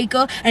risk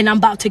taker, and I'm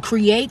about to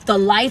create the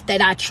life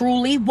that I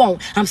truly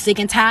want. I'm sick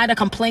and tired of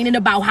complaining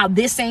about how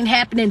this ain't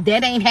happening,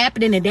 that ain't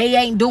happening, and they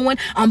ain't doing.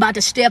 I'm about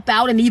to step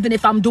out, and even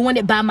if I'm doing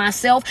it by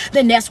myself,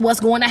 then that's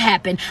what's going to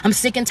happen. I'm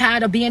sick and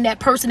tired of being that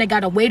person that got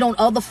to wait on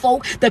other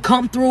folk to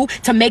come through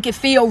to make it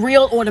feel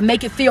real or to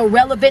make it feel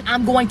relevant.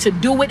 I'm going to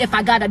do it if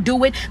I got to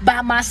do it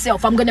by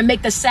myself. I'm going to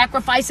make the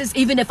sacrifices,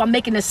 even if I'm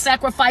making the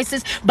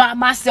sacrifices by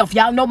myself.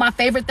 Y'all know my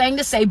favorite thing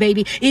to say,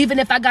 baby. Even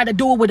if I got to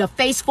do it with a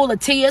face full of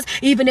tears,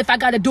 even if I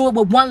got to do it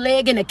with one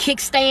leg in a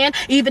kickstand,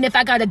 even if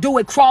I got to do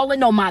it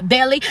crawling on my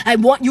belly, I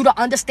want you to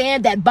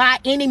understand that by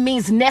any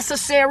means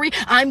necessary,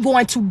 I'm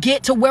going to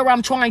get to where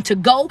I'm trying to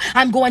go.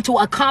 I'm going to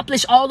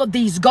accomplish all all of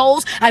these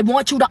goals. I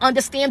want you to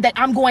understand that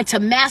I'm going to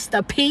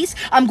master peace.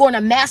 I'm going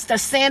to master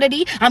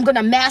sanity. I'm going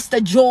to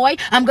master joy.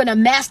 I'm going to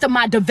master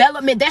my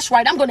development. That's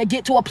right. I'm going to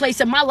get to a place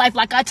in my life,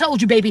 like I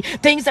told you, baby.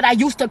 Things that I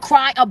used to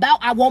cry about,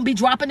 I won't be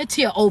dropping a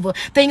tear over.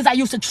 Things I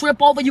used to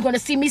trip over, you're going to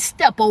see me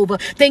step over.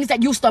 Things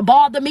that used to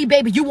bother me,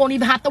 baby, you won't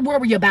even have to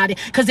worry about it,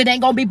 because it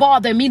ain't going to be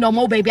bothering me no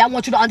more, baby. I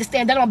want you to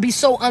understand that I'm going to be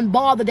so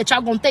unbothered that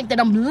y'all going to think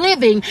that I'm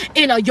living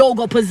in a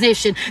yoga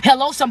position.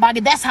 Hello, somebody.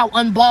 That's how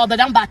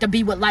unbothered I'm about to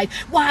be with life.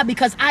 Why?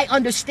 Because I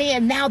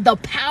understand now the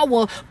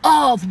power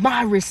of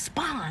my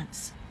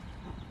response.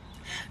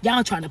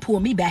 Y'all trying to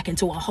pull me back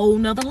into a whole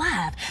nother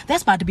life.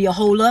 That's about to be a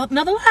whole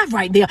nother life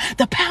right there.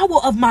 The power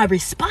of my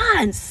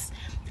response.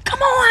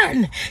 Come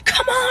on.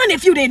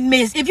 If you didn't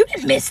miss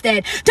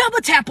that, double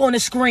tap on the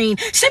screen.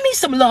 Send me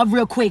some love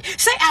real quick.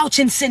 Say ouch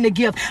and send a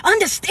gift.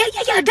 Understand?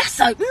 Yeah, that's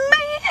a man.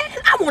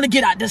 I want to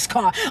get out this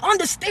car.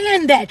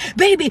 Understand that,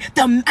 baby.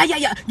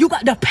 You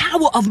got the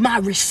power of my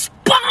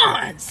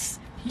response.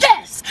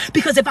 Yes,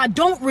 because if I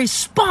don't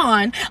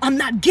respond, I'm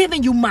not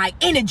giving you my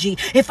energy.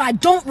 If I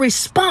don't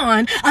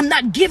respond, I'm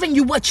not giving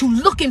you what you're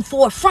looking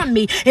for from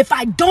me. If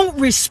I don't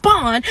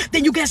respond,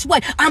 then you guess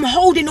what? I'm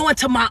holding on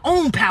to my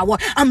own power.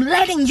 I'm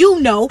letting you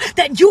know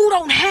that you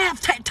don't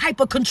have that type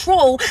of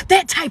control,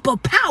 that type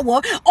of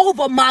power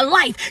over my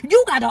life.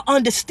 You got to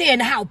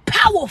understand how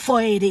powerful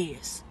it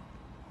is.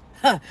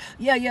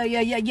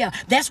 Yeah.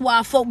 That's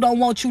why folk don't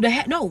want you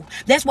to no.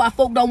 That's why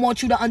folk don't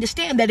want you to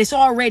understand that it's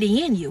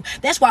already in you.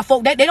 That's why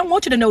folk, they don't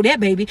want you to know that,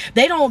 baby.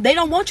 They don't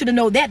want you to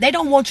know that. They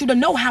don't want you to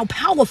know how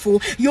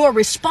powerful your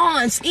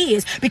response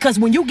is. Because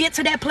when you get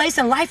to that place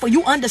in life where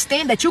you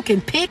understand that you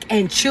can pick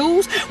and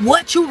choose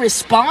what you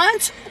respond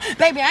to,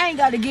 baby, I ain't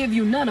got to give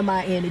you none of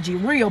my energy.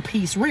 Real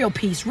peace.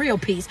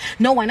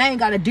 Knowing I ain't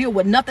got to deal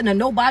with nothing or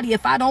nobody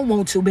if I don't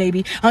want to,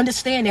 baby.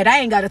 Understand that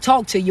I ain't got to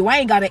talk to you. I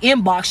ain't got to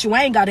inbox you.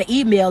 I ain't got to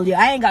email you.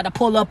 I ain't got to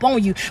pull up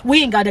on you.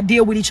 We ain't got to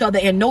deal with each other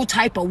in no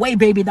type of way,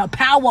 baby. The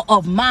power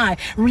of my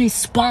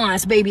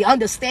response, baby.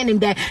 Understanding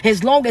that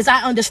as long as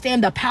I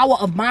understand the power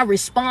of my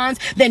response,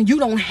 then you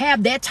don't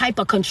have that type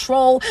of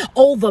control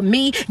over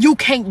me. You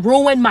can't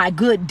ruin my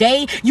good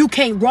day. You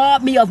can't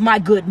rob me of my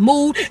good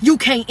mood. You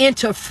can't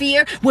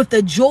interfere with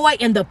the joy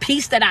and the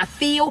peace that I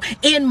feel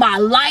in my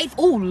life.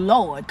 Oh,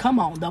 Lord, come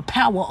on. The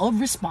power of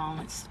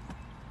response.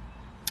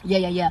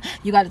 Yeah.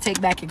 You got to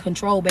take back your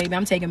control, baby.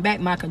 I'm taking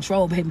back my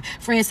control, baby.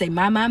 Friends say,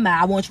 my.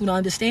 I want you to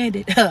understand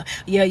it.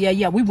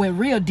 Yeah. We went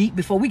real deep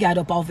before we got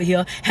up off of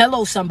here.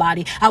 Hello,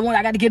 somebody. I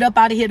got to get up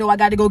out of here, though. I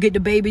got to go get the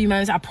baby,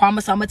 man. I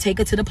promise I'm going to take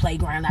her to the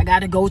playground. I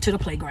got to go to the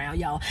playground,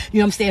 y'all. You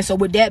know what I'm saying? So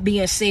with that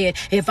being said,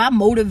 if I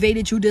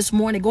motivated you this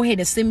morning, go ahead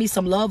and send me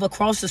some love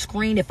across the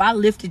screen. If I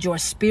lifted your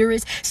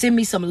spirits, send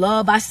me some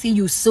love. I see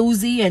you,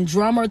 Susie and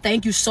Drummer.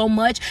 Thank you so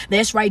much.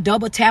 That's right.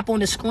 Double tap on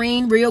the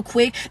screen real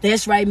quick.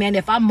 That's right, man.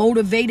 If I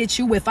motivated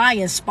you, if I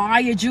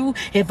inspired you,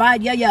 if I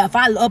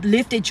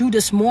uplifted you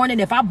this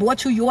morning, if I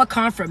brought you your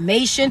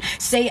confirmation,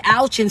 say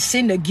ouch and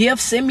send a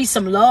gift. Send me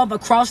some love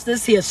across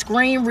this here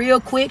screen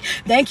real quick.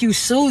 Thank you,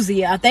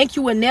 Susie. Thank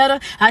you, Annetta.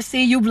 I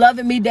see you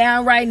loving me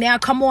down right now.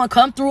 Come on,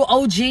 come through,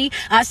 OG.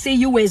 I see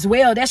you as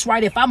well. That's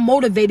right. If I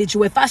motivated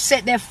you, if I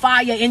set that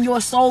fire in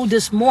your soul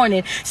this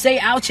morning, say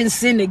ouch and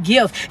send a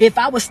gift. If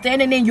I was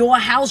standing in your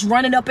house,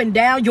 running up and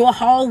down your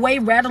hallway,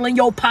 rattling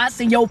your pots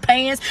and your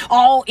pans,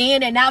 all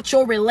in and out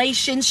your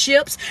relationships,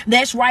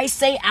 that's right.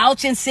 Say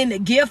ouch and send a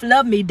gift.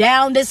 Love me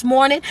down this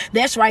morning.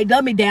 That's right.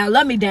 Love me down,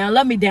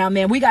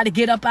 man. We got to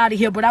get up out of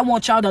here, but I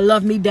want y'all to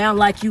love me down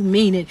like you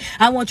mean it.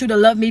 I want you to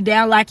love me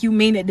down like you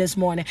mean it this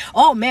morning.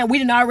 Oh, man, we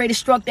done already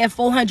struck that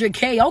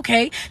 400K.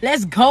 Okay,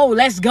 let's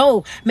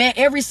go. Man,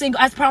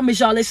 I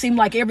promise y'all, it seems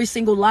like every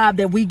single live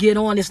that we get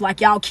on, it's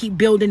like y'all keep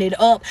building it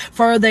up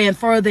further and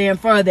further.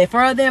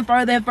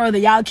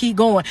 Y'all keep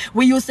going.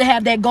 We used to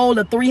have that goal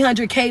of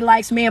 300K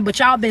likes, man, but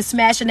y'all been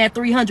smashing that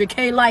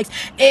 300K likes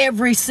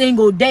every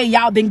single day.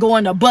 Y'all been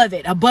going above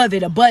it.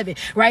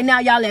 Right now,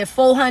 y'all at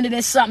 400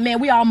 and something,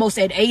 man. We almost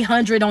at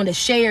 800 on the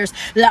shares.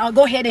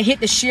 Go ahead and hit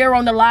the share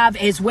on the live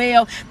as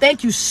well.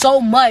 Thank you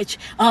so much.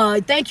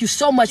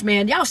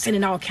 Man. Y'all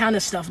sending all kind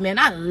of stuff, man.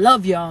 I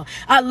love y'all,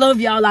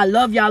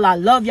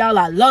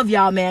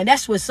 man.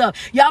 That's what's up.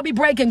 Y'all be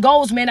breaking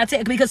goals, man.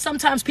 Because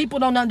sometimes people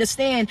don't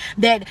understand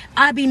that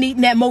I be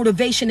needing that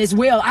motivation as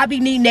well. I be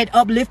needing that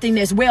uplifting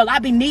as well. I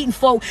be needing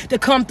folk to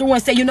come through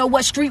and say, you know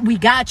what, Street, we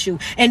got you.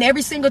 And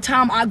every single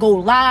time I go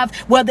live,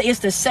 whether it's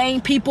the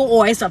same people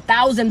or it's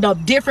 1,000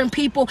 of different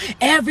people,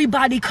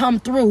 everybody come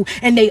through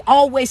and they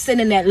always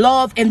sending that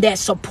love and that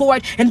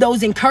support and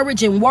those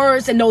encouraging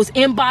words and those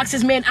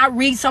inboxes, man. I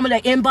read some of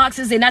the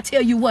inboxes and I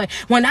tell you what,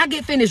 when I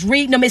get finished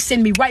reading them, it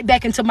send me right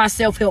back into my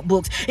self-help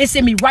books. It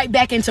send me right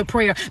back into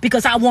prayer,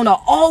 because I want to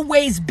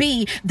always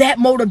be that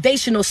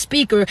motivational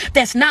speaker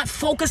that's not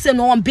focusing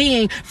on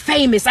being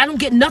famous. I don't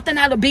get nothing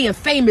out of being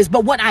famous,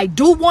 but what I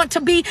do want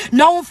to be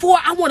known for,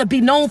 I want to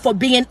be known for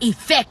being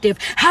effective?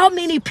 How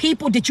many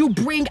people did you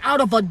bring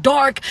out of a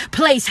dark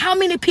place? How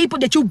many people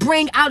did you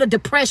bring out of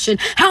depression?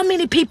 How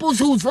many people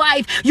whose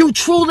life you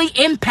truly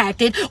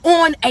impacted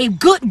on a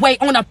good way,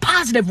 on a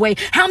positive way?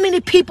 How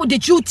many people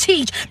did you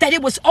teach that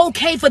it was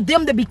okay for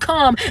them to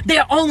become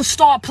their own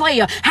star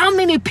player? How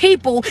many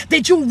people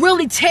did you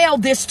really tell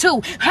this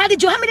to? How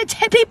many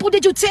people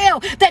did you tell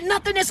that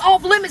nothing is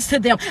off limits to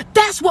them?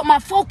 That's what my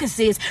focus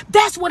is.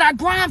 That's what I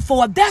grind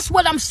for. That's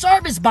what I'm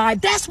serviced by.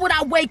 That's what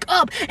I wake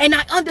up and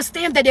I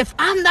understand that if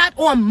I'm not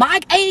on my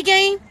A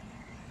game,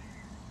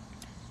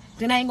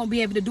 then I ain't gonna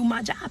be able to do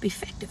my job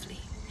effectively.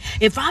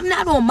 If I'm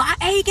not on my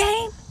A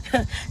game,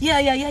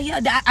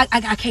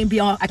 I can't be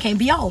off. I can't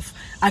be off.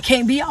 I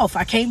can't be off.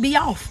 I can't be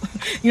off.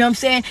 You know what I'm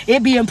saying?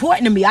 It be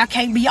important to me. I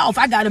can't be off.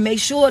 I got to make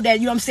sure that,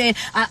 you know what I'm saying?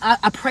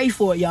 I pray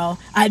for it, y'all.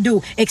 I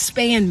do.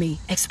 Expand me.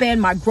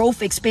 Expand my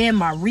growth. Expand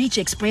my reach.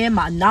 Expand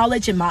my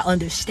knowledge and my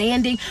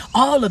understanding.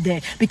 All of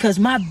that. Because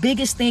my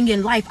biggest thing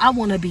in life I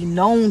want to be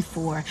known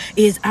for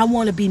is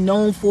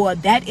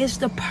that is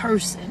the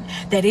person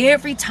that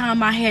every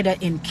time I had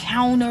an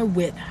encounter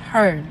with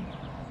her,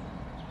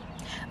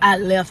 I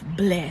left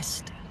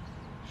blessed.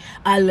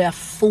 I left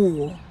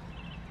full.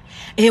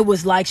 It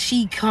was like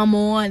she come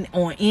on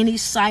any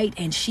site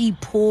and she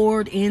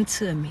poured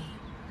into me.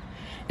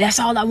 That's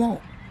all I want.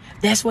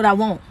 That's what I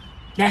want.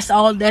 That's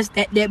all. That's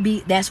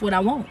what I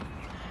want.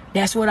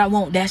 That's what I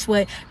want. That's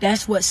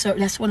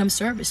what I'm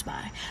serviced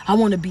by. I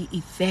want to be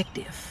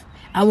effective.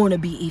 I want to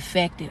be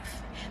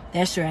effective.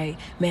 That's right,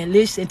 man.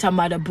 Listen, talking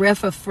about a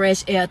breath of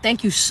fresh air.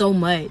 Thank you so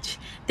much.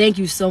 Thank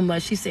you so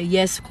much. She said,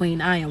 yes,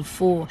 Queen, I am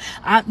full.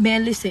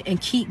 Man, listen,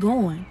 and keep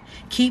going.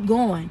 Keep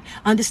going.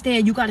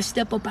 Understand, you got to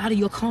step up out of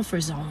your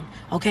comfort zone,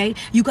 okay?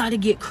 You got to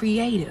get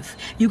creative.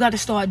 You got to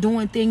start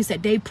doing things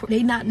that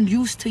they not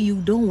used to you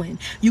doing.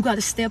 You got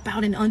to step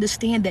out and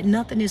understand that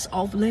nothing is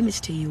off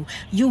limits to you.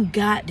 You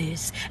got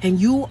this,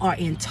 and you are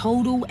in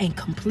total and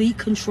complete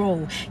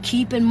control.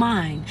 Keep in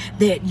mind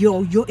that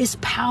it's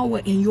power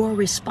in your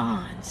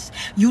response.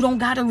 You don't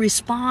got to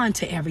respond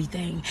to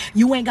everything.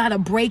 You ain't got to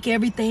break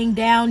everything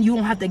down. You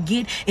don't have to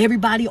get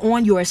everybody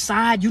on your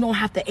side. You don't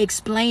have to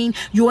explain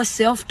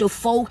yourself to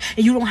folk,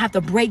 and you don't have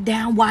to break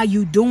down why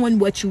you doing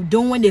what you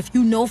doing. If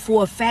you know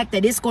for a fact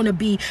that it's going to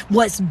be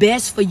what's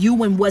best for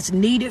you and what's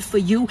needed for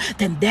you,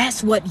 then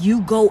that's what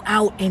you go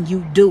out and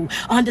you do.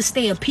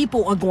 Understand,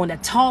 people are going to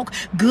talk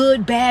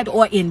good, bad,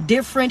 or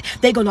indifferent.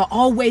 They're going to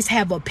always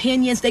have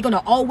opinions. They're going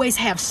to always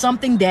have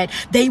something that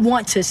they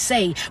want to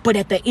say. But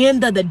at the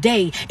end of the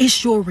day,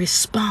 it's your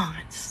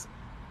response.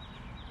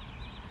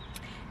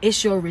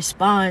 It's your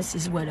response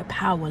is where the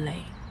power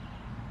lay.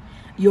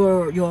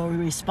 Your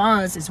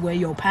response is where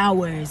your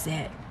power is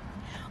at.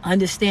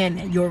 Understand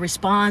that your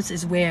response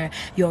is where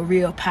your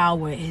real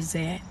power is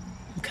at.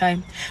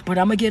 Okay, but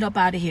I'm gonna get up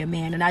out of here,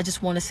 man, and I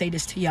just want to say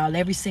this to y'all.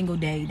 Every single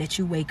day that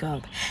you wake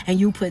up and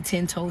you put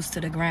 10 toes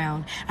to the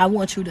ground, I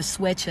want you to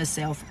sweat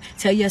yourself.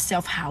 Tell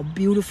yourself how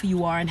beautiful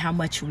you are and how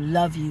much you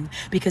love you,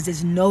 because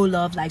there's no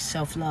love like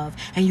self-love.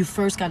 And you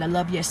first gotta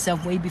love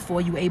yourself way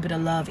before you're able to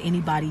love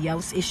anybody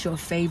else. It's your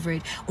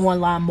favorite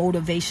online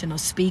motivational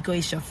speaker.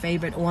 It's your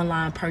favorite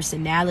online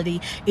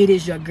personality. It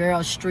is your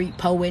girl, Street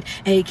Poet,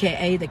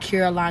 aka the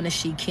Carolina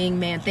She King,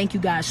 man. Thank you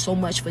guys so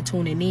much for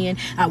tuning in.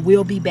 I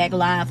will be back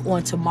live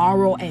on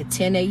tomorrow at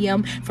 10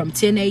 a.m. From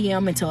 10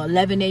 a.m. until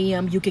 11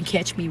 a.m. You can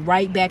catch me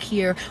right back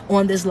here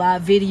on this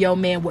live video,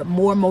 man, with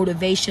more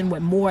motivation,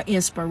 with more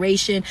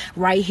inspiration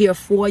right here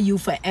for you,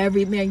 for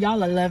every man.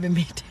 Y'all are loving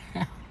me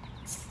down.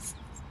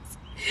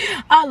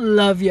 I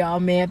love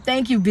y'all, man.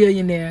 Thank you,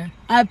 Billionaire.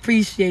 I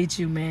appreciate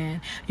you,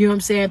 man. You know what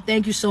I'm saying?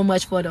 Thank you so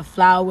much for the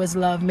flowers,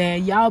 love,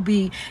 man. Y'all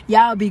be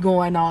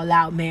going all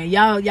out, man.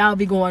 Y'all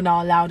be going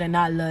all out, and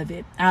I love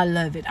it. I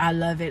love it. I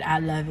love it. I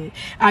love it.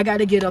 I got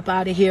to get up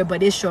out of here,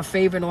 but it's your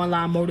favorite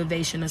online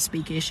motivational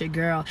speaker. It's your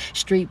girl,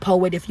 Street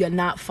Poet. If you're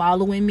not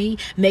following me,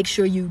 make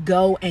sure you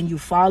go and you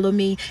follow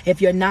me.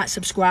 If you're not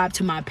subscribed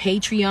to my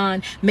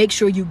Patreon, make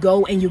sure you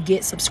go and you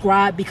get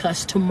subscribed,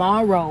 because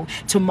tomorrow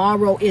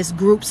is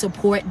group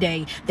support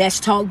day.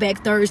 That's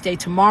Talkback Thursday.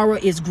 Tomorrow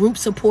is group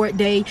support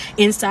day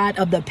inside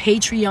of the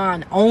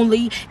Patreon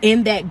only.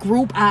 In that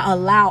group, I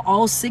allow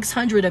all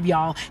 600 of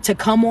y'all to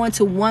come on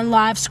to one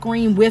live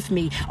screen with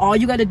me. All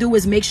you got to do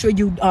is make sure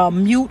you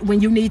mute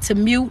when you need to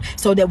mute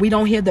so that we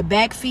don't hear the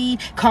back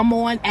feed. Come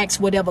on, ask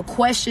whatever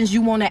questions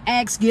you want to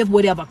ask, give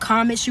whatever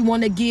comments you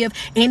want to give,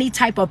 any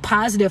type of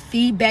positive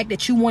feedback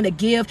that you want to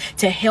give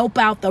to help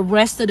out the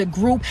rest of the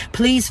group.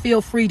 Please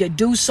feel free to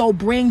do so.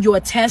 Bring your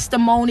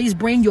testimonies,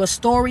 bring your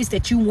stories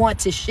that you want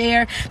to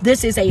share.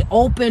 This is an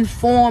open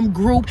forum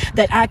group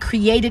that I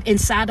created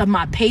inside of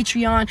my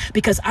Patreon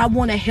because I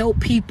want to help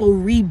people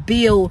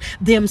rebuild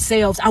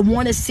themselves. I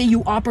want to see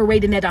you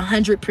operating at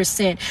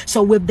 100%.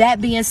 So with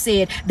that being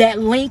said, that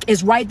link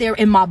is right there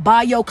in my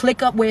bio.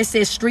 Click up where it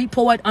says Street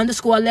Poet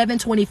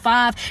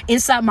 _1125.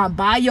 Inside my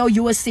bio,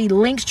 you will see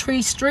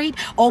Linktree Street.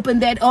 Open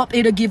that up.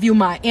 It'll give you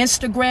my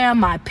Instagram,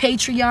 my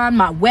Patreon,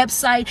 my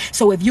website.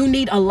 So if you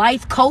need a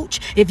life coach,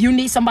 if you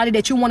need somebody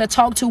that you want to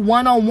talk to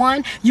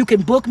one-on-one, you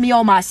can book me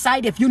on my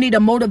site. If you need a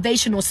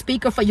motivational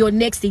speaker for your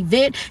next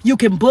event, you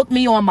can book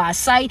me on my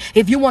site.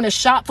 If you want to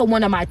shop for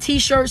one of my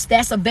t-shirts,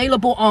 that's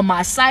available on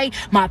my site.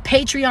 My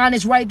Patreon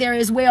is right there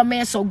as well,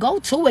 man. So go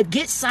to it.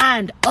 Get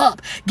signed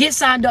up. Get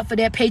signed up for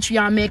that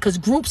Patreon, man, because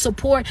group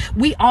support,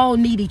 we all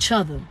need each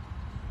other.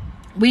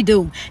 We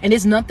do. And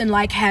it's nothing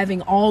like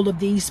having all of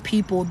these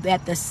people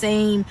that the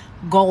same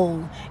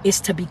goal is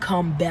to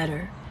become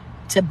better.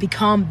 To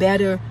become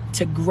better,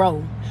 to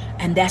grow.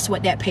 And that's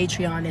what that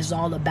Patreon is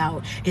all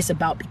about. It's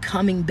about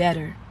becoming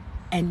better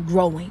and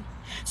growing.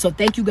 So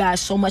thank you guys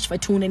so much for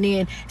tuning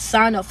in.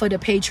 Sign up for the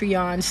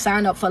Patreon.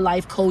 Sign up for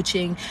life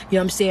coaching. You know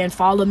what I'm saying?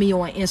 Follow me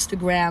on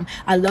Instagram.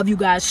 I love you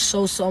guys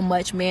so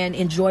much, man.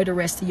 Enjoy the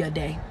rest of your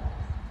day.